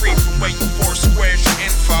across the street from where you 4 squares your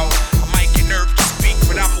info. I might get nervous to speak,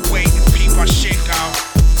 but I'm away and peep our shit go.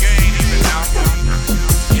 You ain't even know.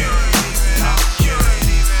 You ain't even know. You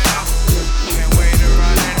ain't even know. Can't wait to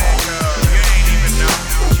run in that girl. You ain't even know.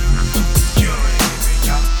 You ain't even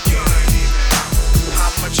know. You ain't even know.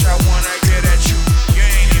 How much I wanna get at you. You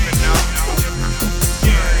ain't even know.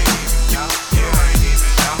 You ain't even know. You ain't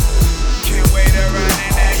even know. Can't wait to run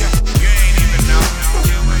in that girl. You ain't even know.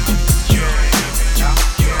 You ain't even know.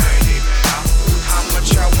 You ain't even know. How much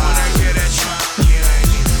I wanna get at you. You ain't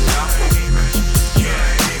even know. You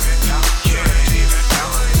ain't even know. You ain't even know.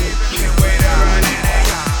 Can't wait to run in that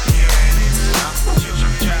girl. You ain't even know.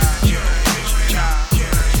 You ain't even know. You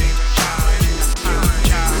ain't even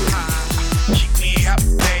know. Keep me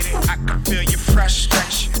updated. I can feel your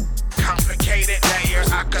frustration. Complicated layers.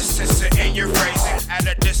 I can sense it in your phrasing. At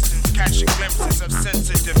a distance, catching glimpses of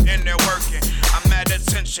sensitive inner working. I'm at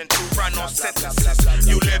attention to run on sentences.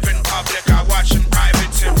 You live in public, I watch in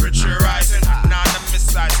private. Temperature rising, anonymous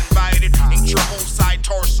size invited. Ain't your whole side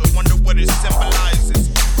torso, wonder what it symbolizes.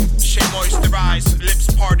 Shea moisturized, lips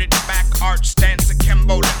parted, back arch, stands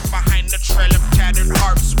akimbo, left behind the trail of tattered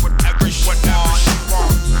hearts. Whatever she wants.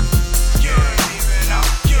 You ain't even know.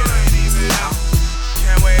 You ain't even know.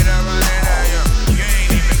 Can't wait to run in that girl. You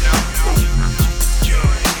ain't even know. You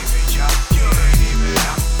ain't even know. You ain't even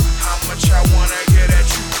know. How much I wanna get at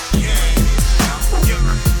you. You ain't even know.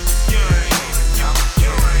 You ain't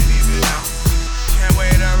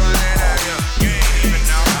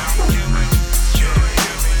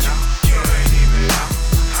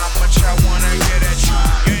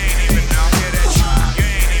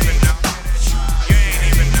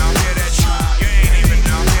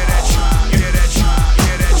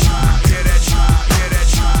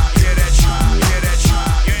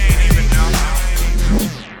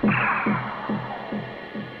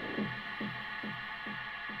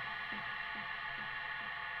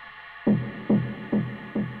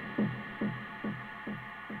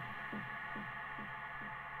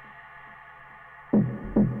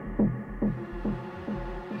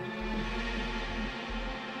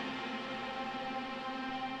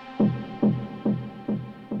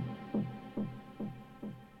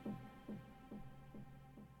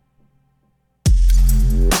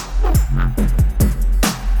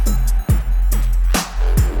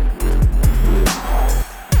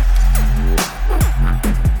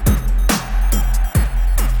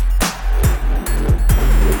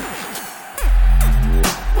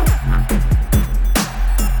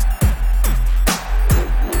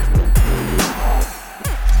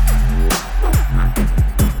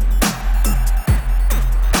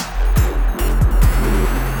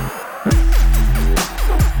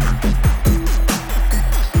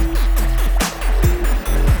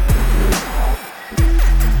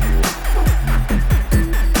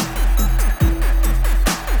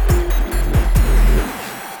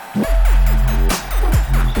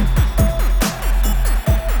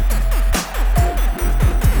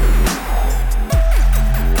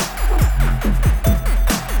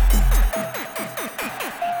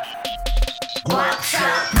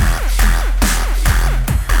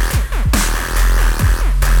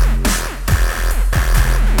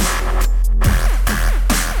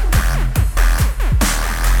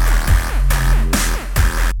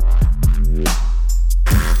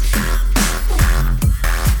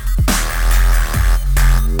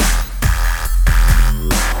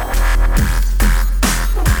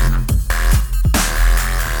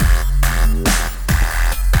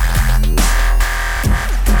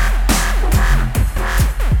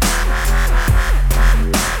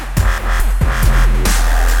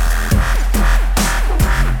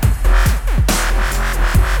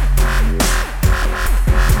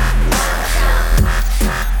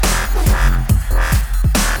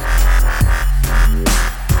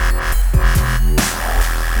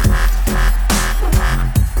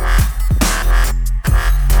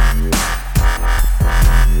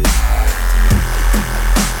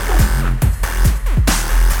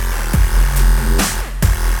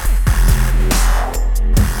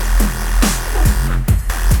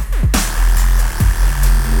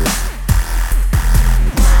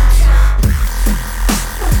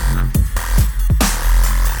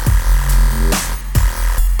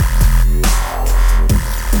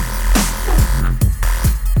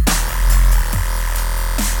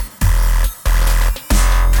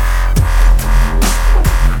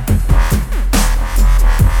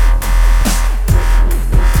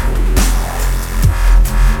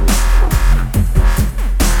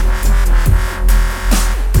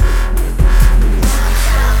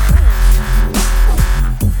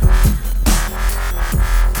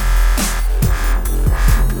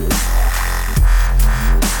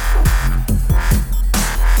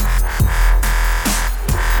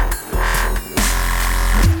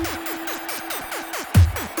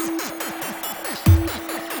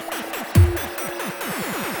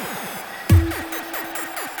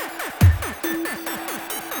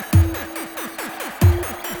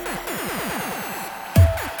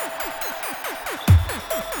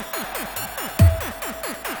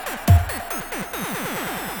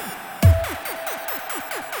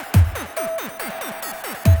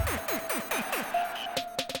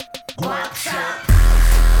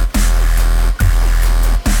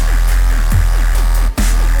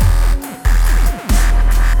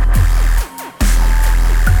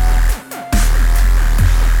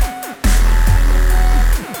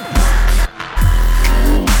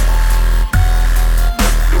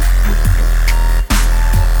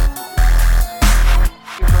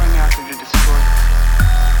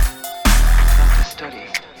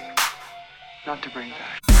not to bring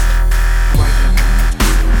back.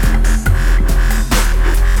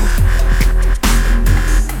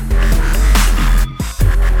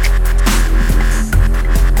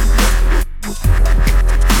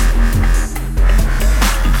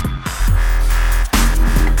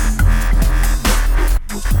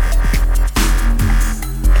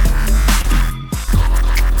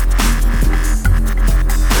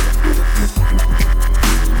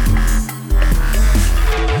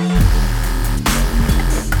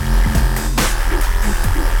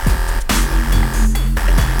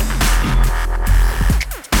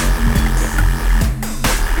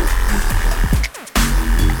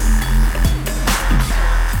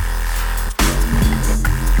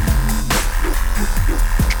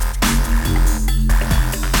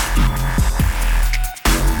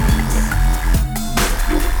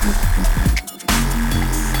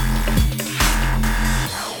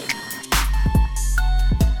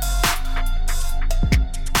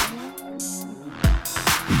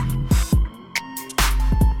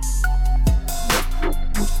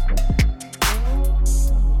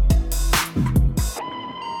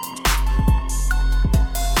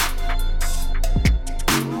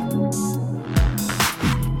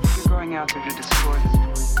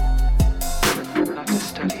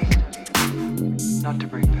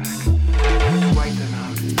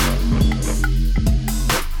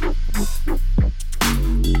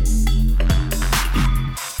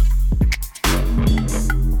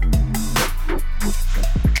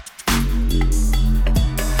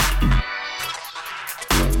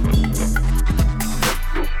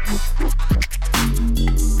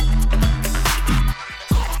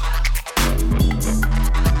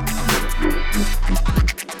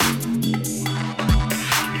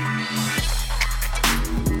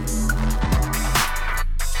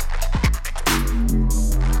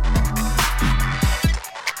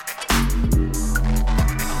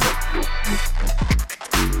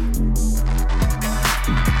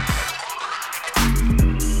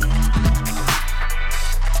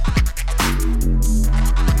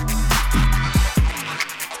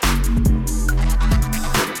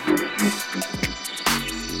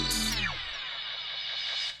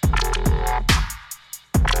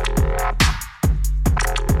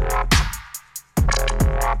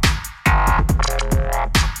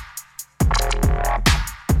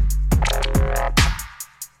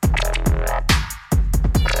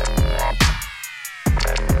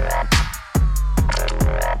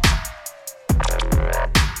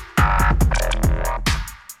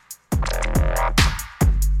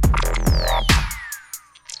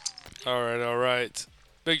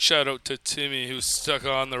 Big shout out to Timmy who's stuck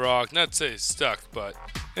on the rock. Not say stuck, but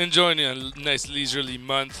enjoying a nice leisurely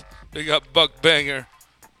month. We got Buck Banger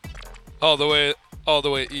all the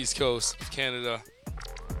way East Coast of Canada.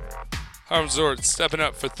 Harmsworth stepping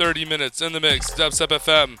up for 30 minutes in the mix. Dubstep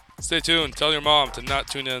FM. Stay tuned. Tell your mom to not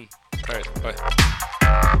tune in. All right, bye.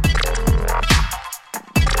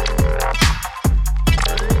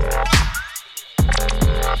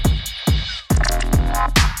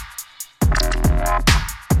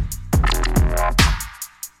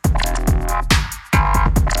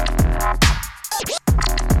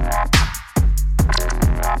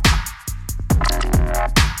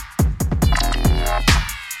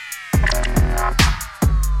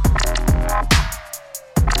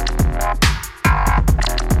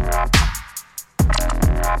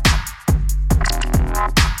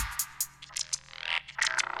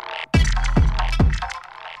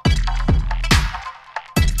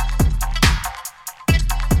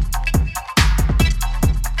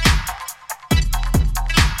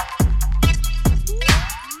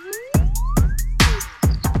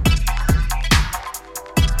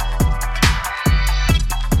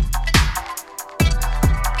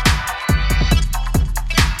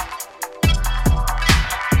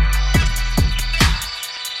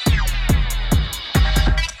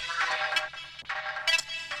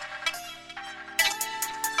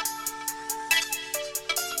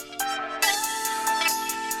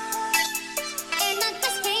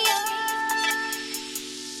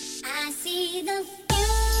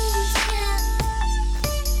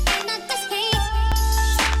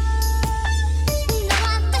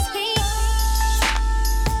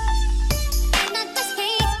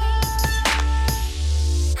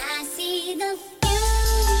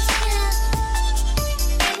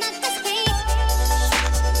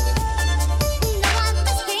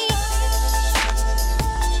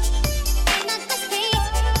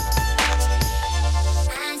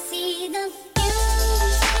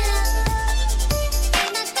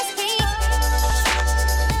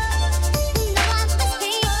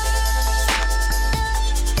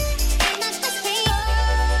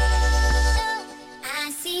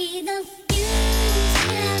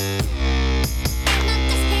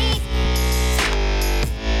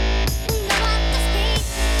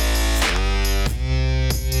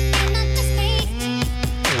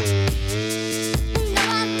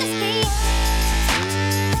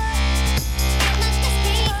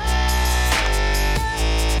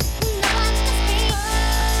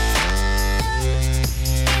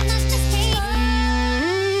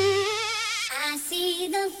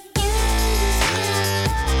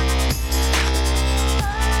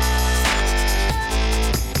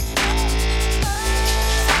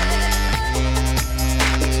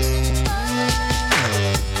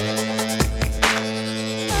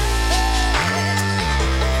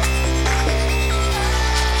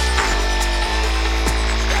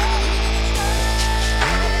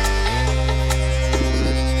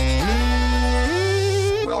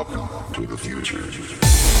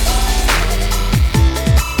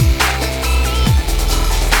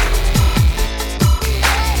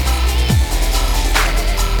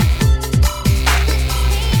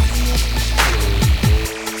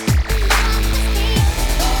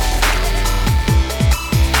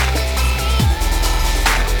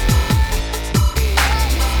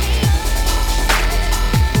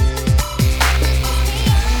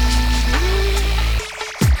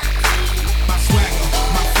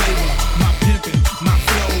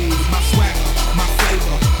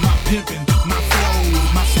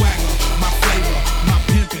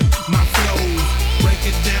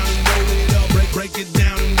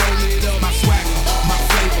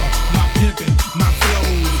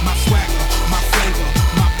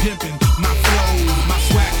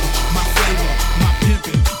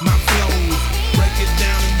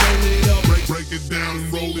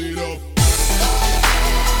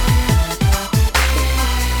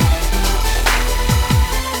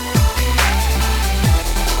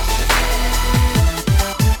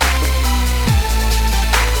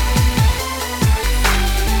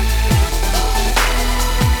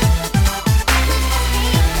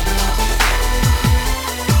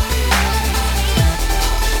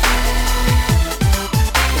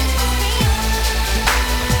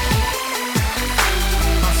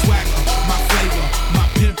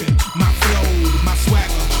 my flow, my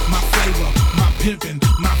swagger, my flavor, my pimpin',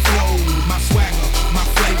 my flow, my swagger, my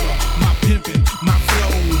flavor, my pimpin', my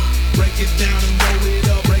flow. Break it down and roll it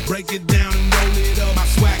up. Break it down and roll it up. My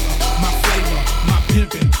swagger, my flavor, my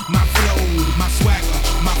pimpin', my flow, my swagger,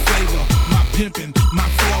 my flavor, my pimpin', my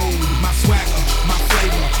flow, my swagger, my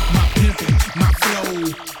flavor, my pimpin', my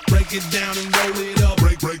flow. Break it down and roll it up.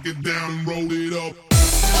 Break it down and roll it up.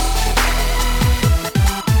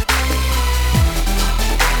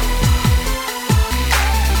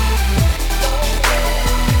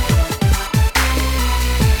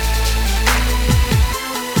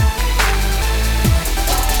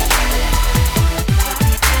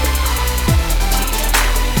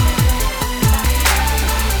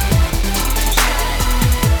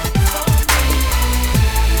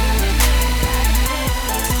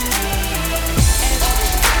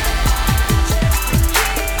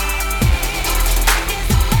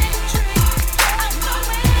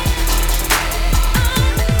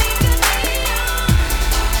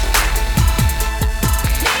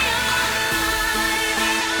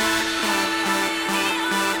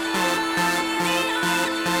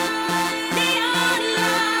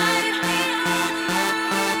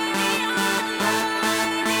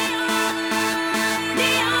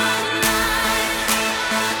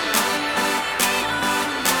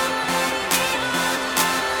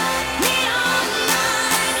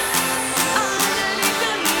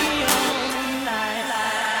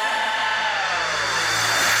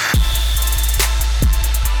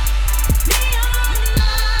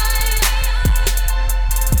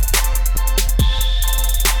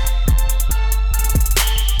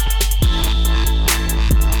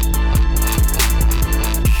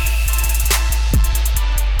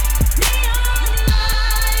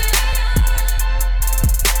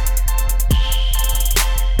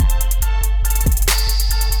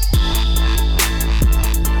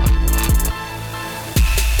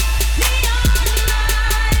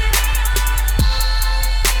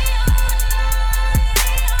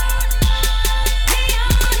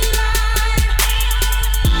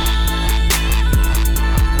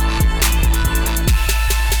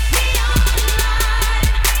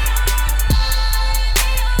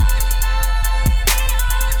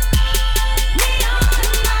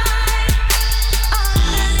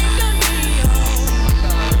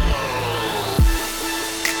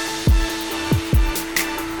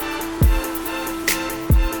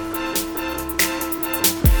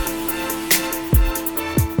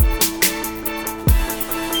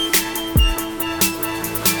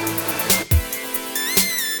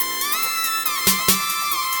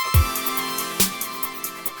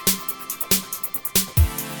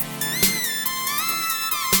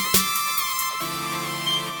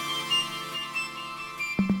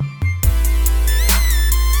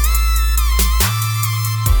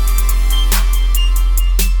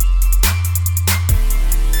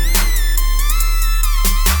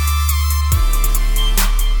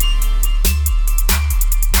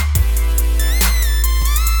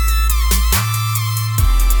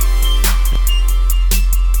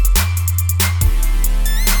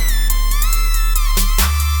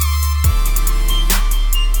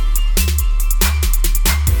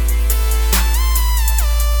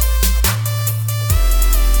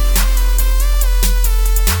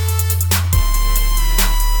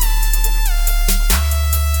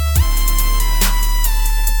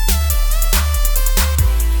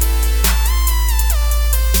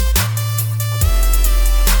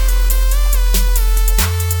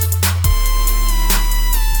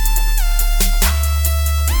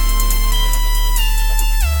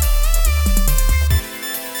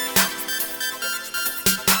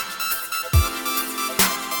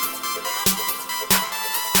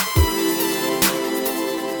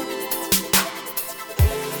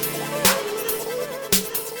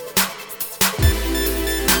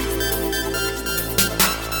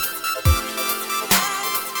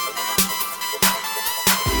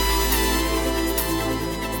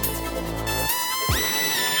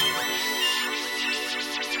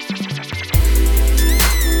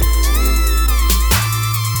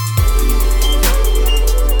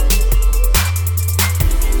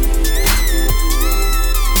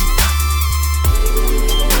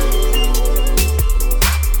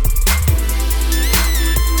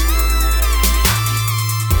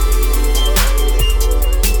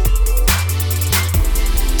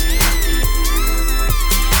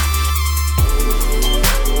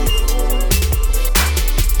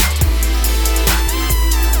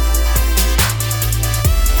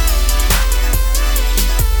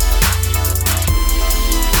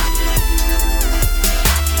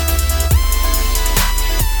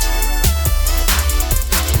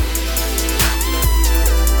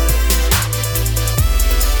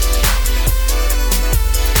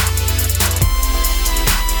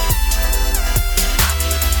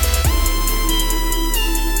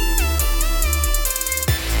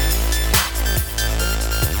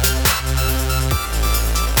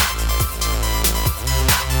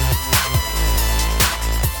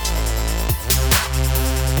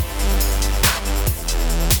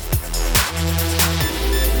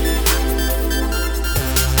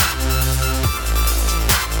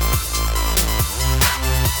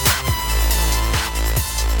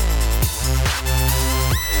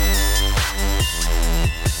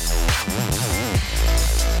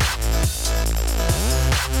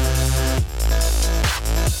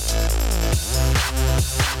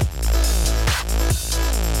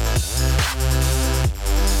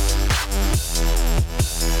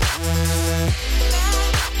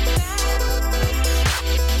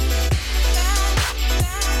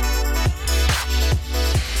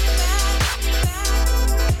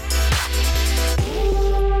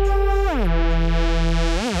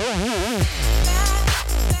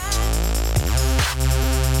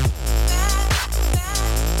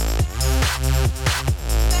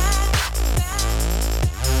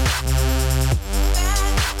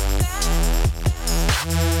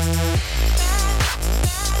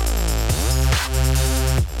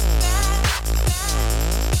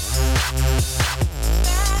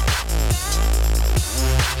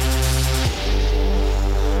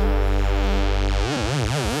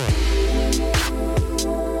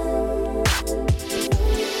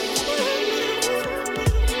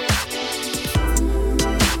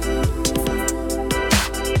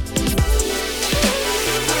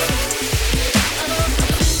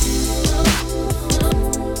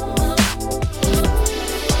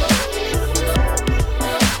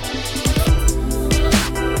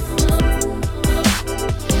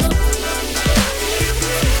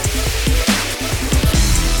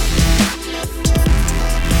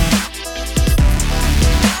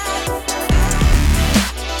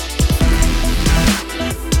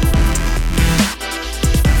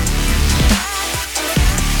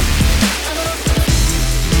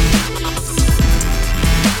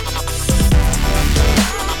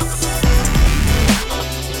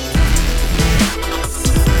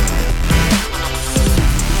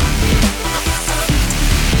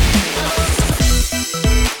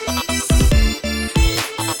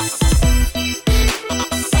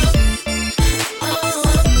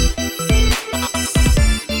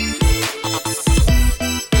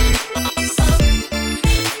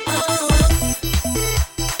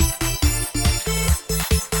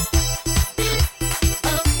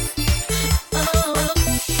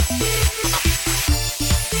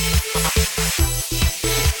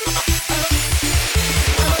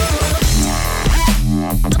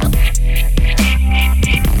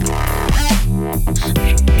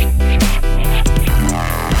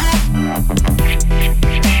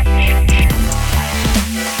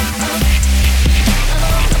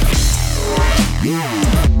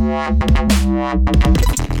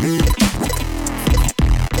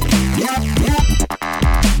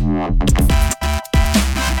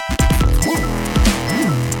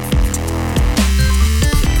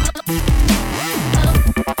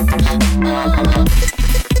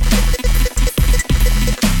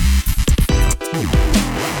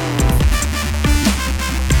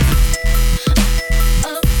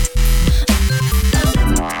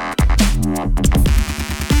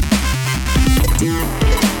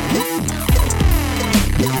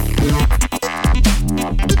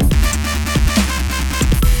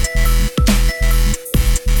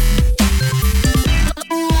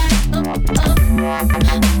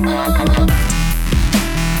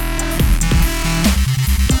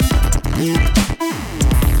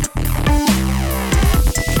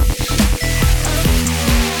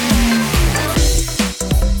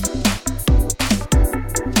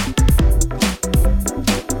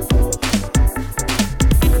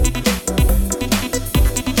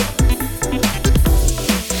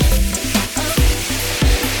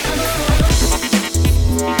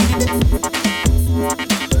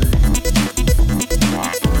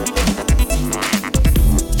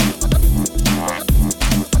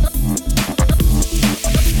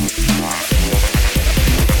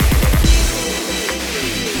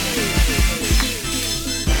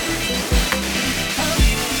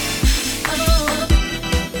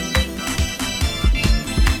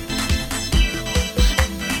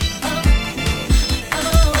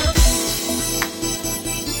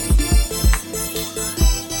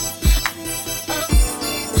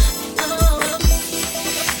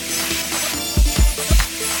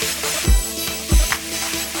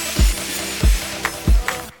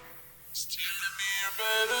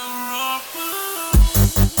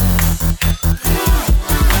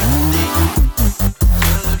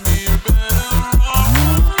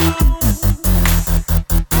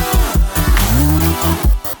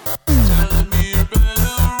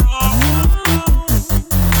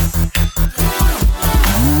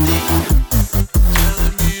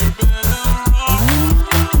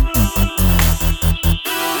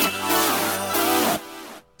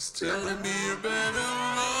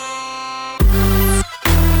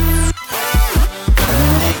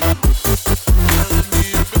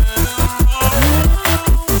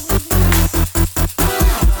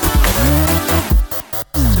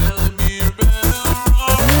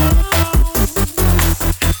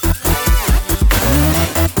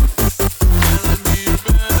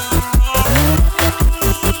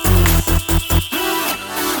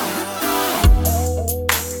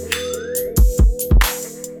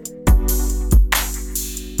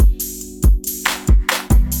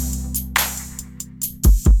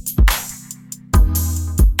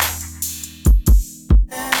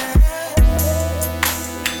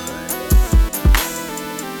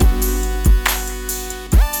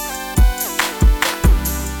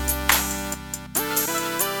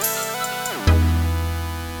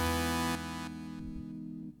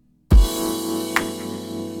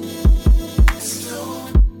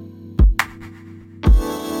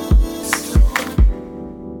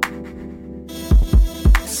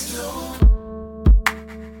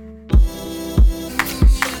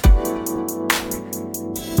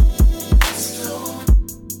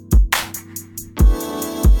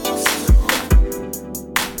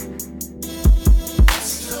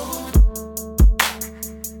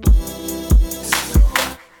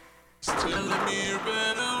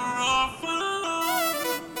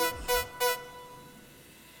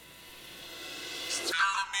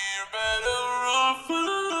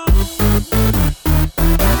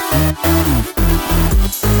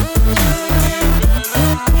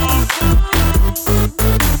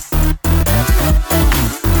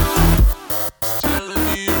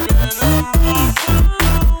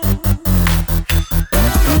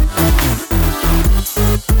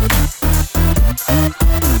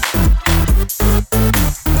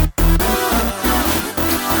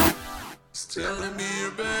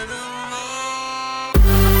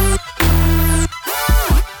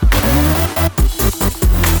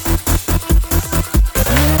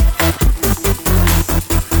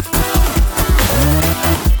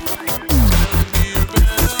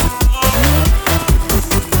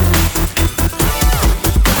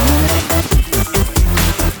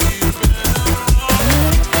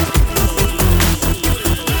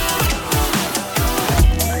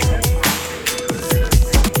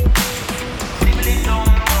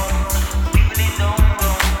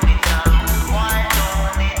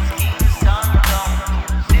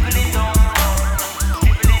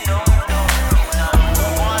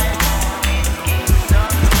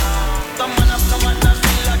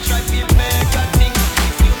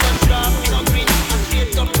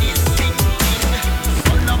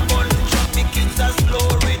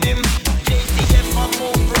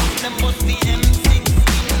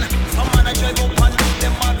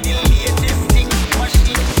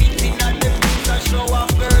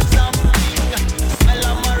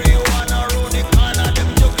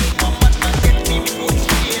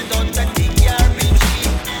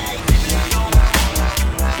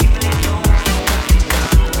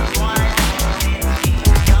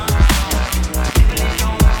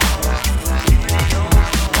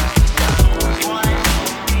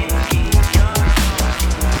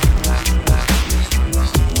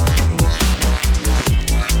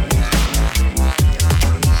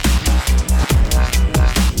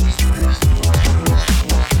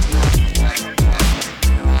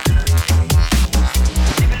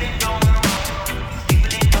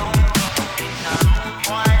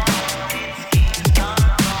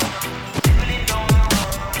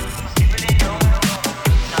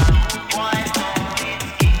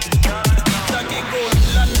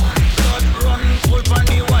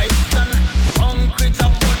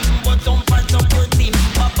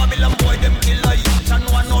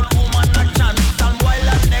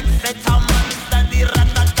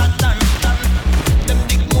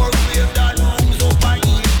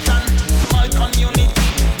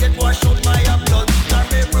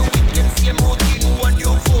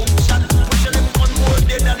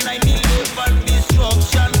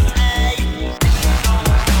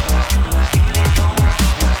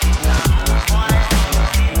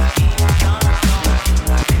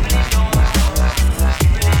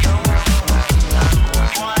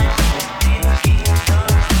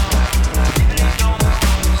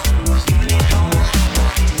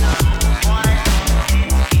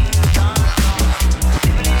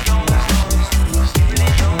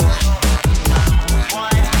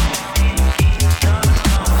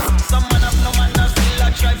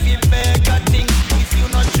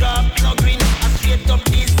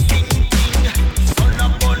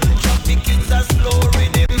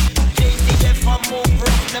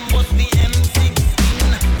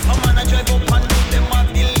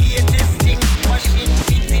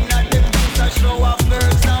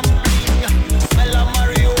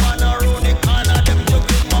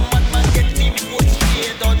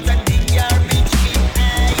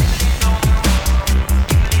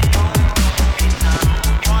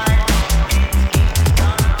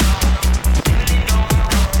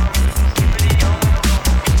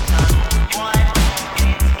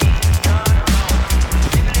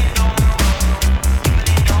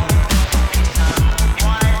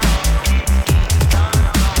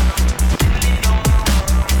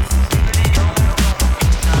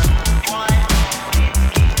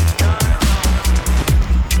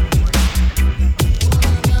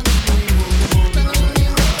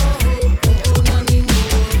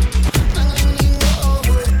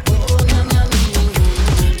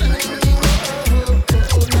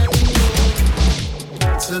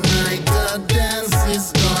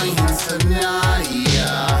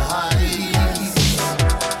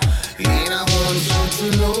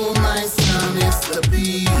 know my sound is the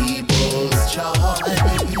people's choice.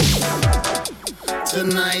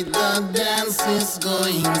 Tonight the dance is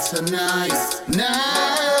going to nice.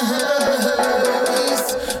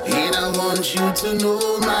 And I want you to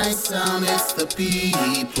know my sound is the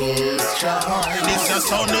people's choice. This a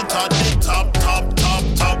sound it at the top.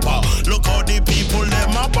 Look how the people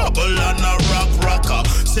them a bubble and a rocker.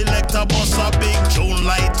 Select a bus a big tune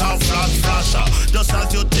light a flasher. Just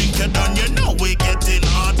as you think you done, you know we getting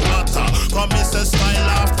hotter. Come it's a style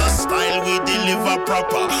after style, we deliver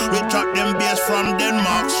proper. We track them bass from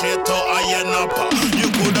Denmark straight to Iron Upper. You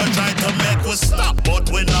coulda tried to make us stop, but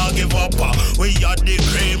we not give up. We are the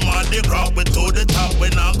cream and the crop, we to the top, we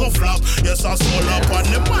not go flop. Yes, I soul up on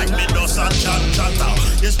the mic, me does a chatter.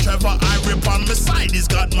 This Trevor I rip on my side, he's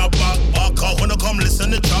got my back. When I come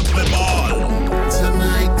listen to track me ball.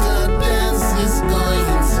 Tonight the dance is going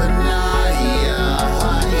to nice.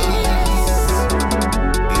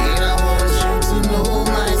 And I want you to know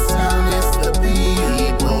my sound is the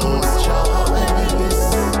people's choice.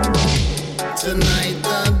 Tonight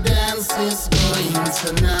the dance is going to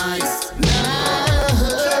nice.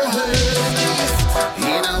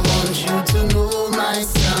 And I want you to know my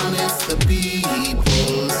sound is the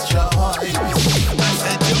people's choice. I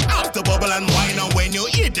said you have to bubble and wine, and when you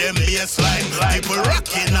hear them bassline, people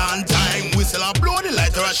rocking on time. Whistle a blow the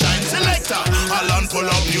light or a shine. Selector, Alan pull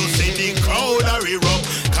up, you see the crowd a erupt.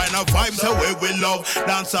 Kind of vibes the way we love.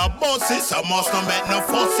 Dance a bosses, a must not make no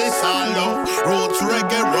fusses. I love roots,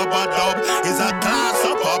 reggae, rubber dub is a class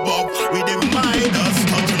up above. We demand us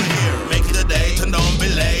touching the air. Make it a date and don't be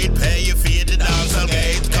late. Pay your fee at the dance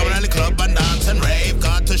gate. Come in the club and dance and rave.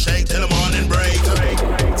 Got to shake till the morning break.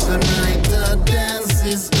 Tonight the dance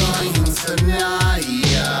is going to nice.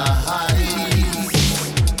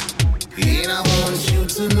 And I want you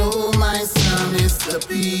to know my sound is the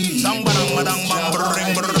people's choice.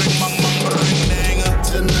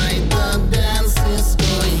 Tonight the dance is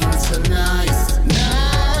going to nice.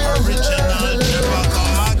 Original never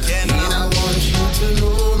come again. And I want you to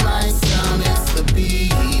know my sound is the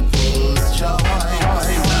people's choice.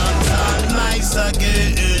 Dance nice again.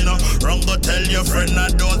 Wrong go tell your friend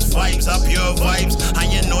that those vibes are pure vibes,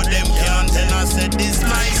 and you know them can't tell. I said this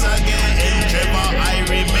nice again. Trevor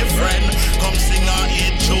Irie, my friend, come sing a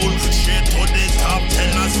hit tune straight to the top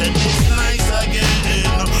 10. I said this nice again.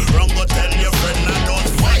 Wrong go tell your friend that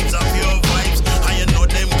those vibes are pure vibes, and you know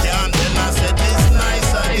them can't tell. I said this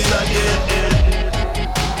nice again.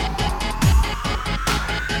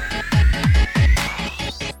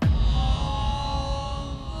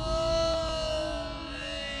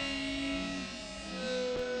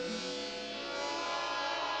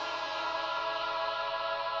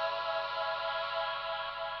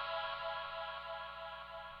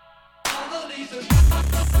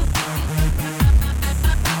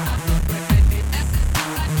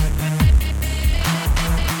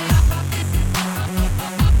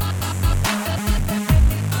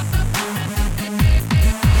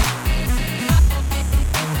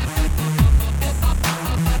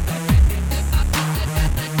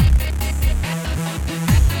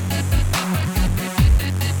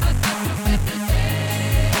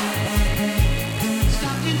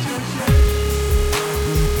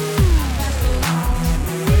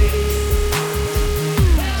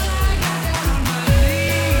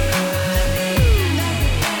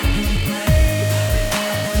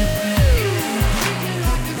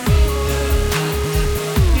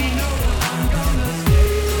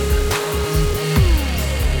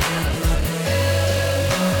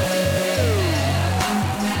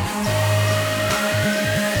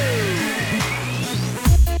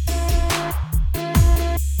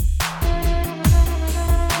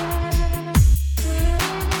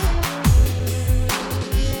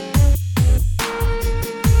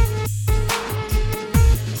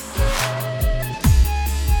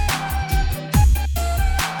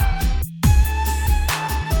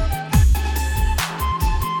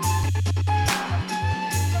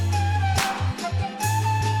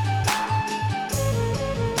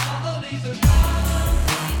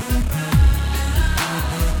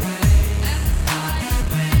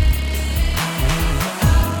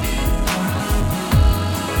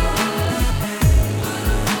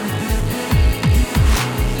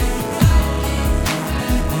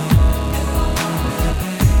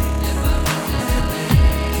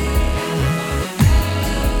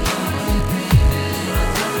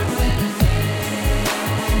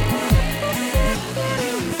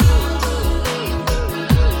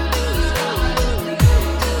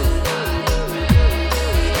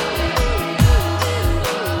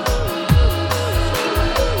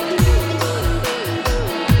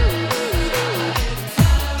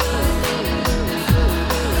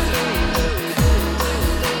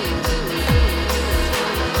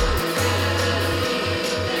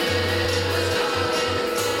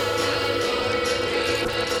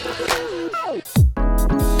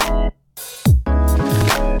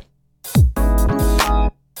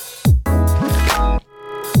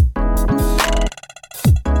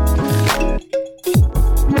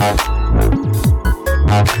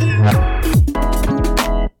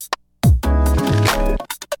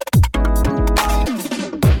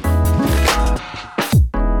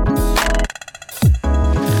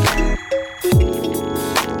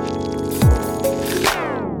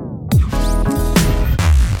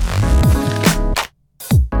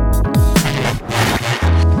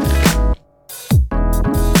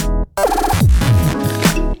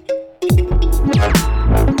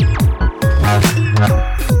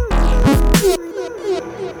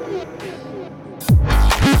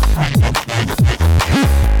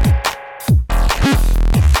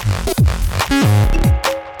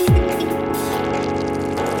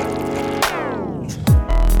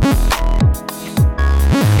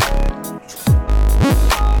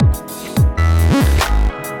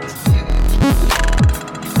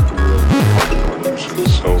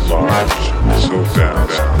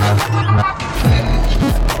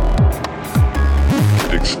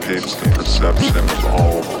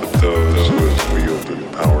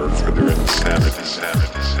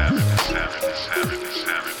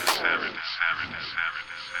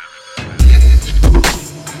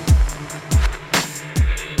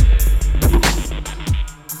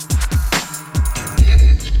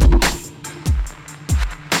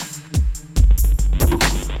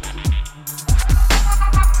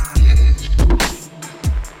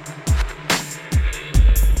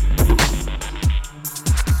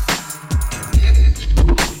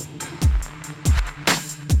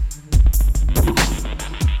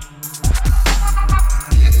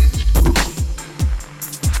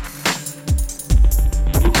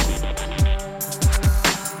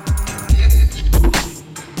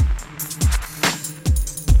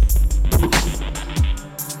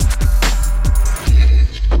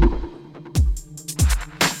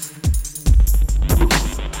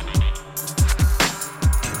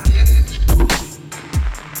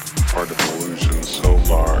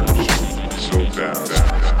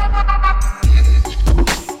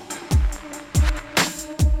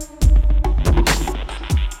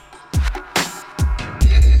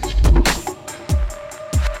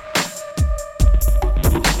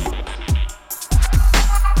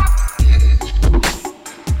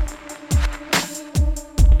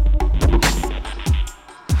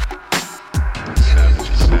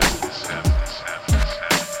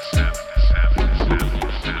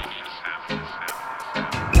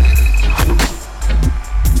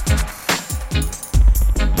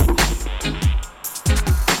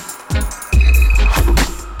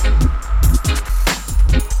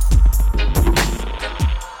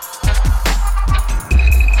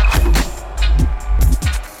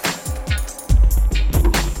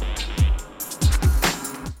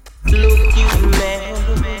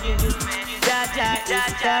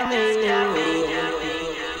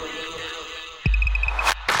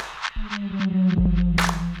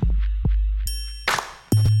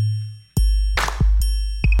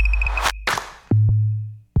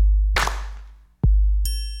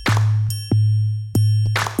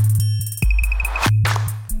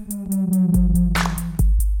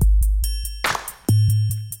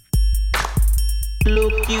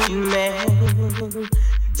 Look you man,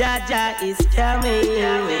 Jaja is coming.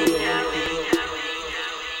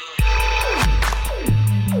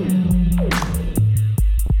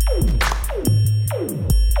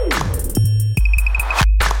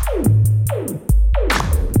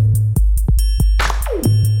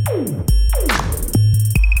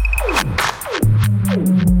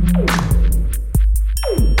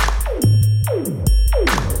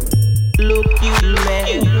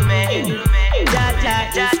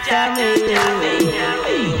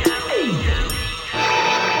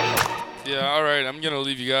 Yeah, alright, I'm gonna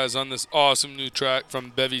leave you guys on this awesome new track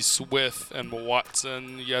from Bevy Swift and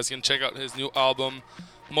Watson. You guys can check out his new album,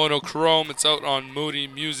 Monochrome. It's out on Moody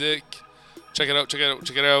Music. Check it out, check it out,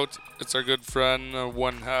 check it out. It's our good friend,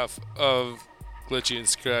 one half of Glitchy and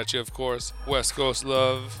Scratchy, of course. West Coast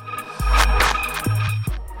Love.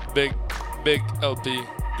 Big LP.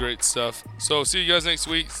 Great stuff. So, see you guys next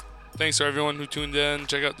week. Thanks to everyone who tuned in.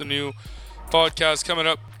 Check out the new podcast coming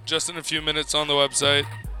up just in a few minutes on the website.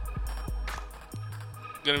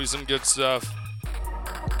 Gonna be some good stuff.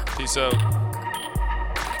 Peace out.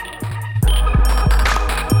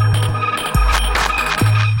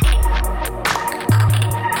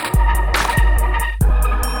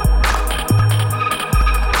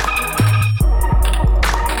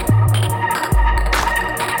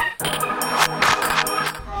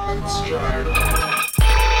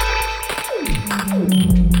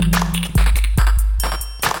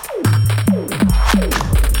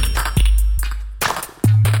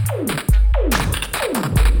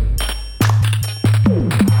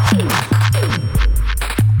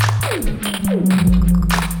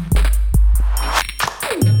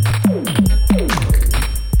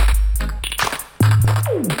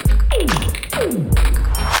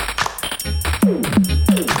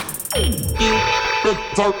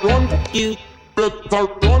 You better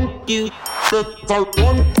run, you better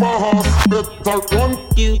run fast, better run,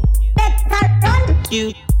 you better run,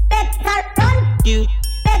 you better run, you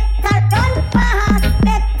better run fast,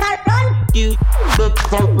 better run, you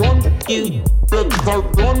better run, you better run, you better run fast, better run, you better run, you better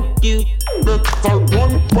run, you better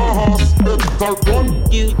run fast, better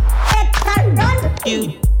run, you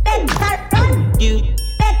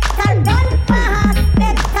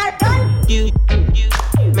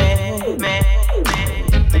man.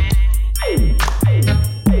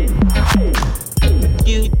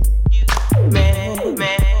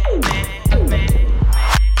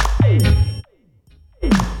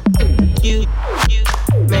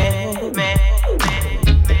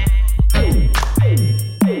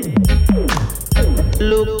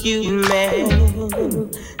 Look you man.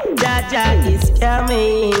 Jaja is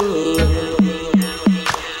coming.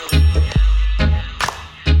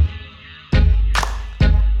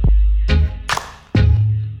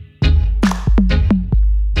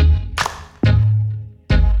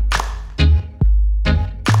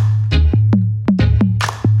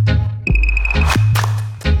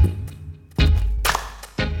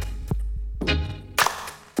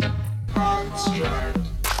 Construct.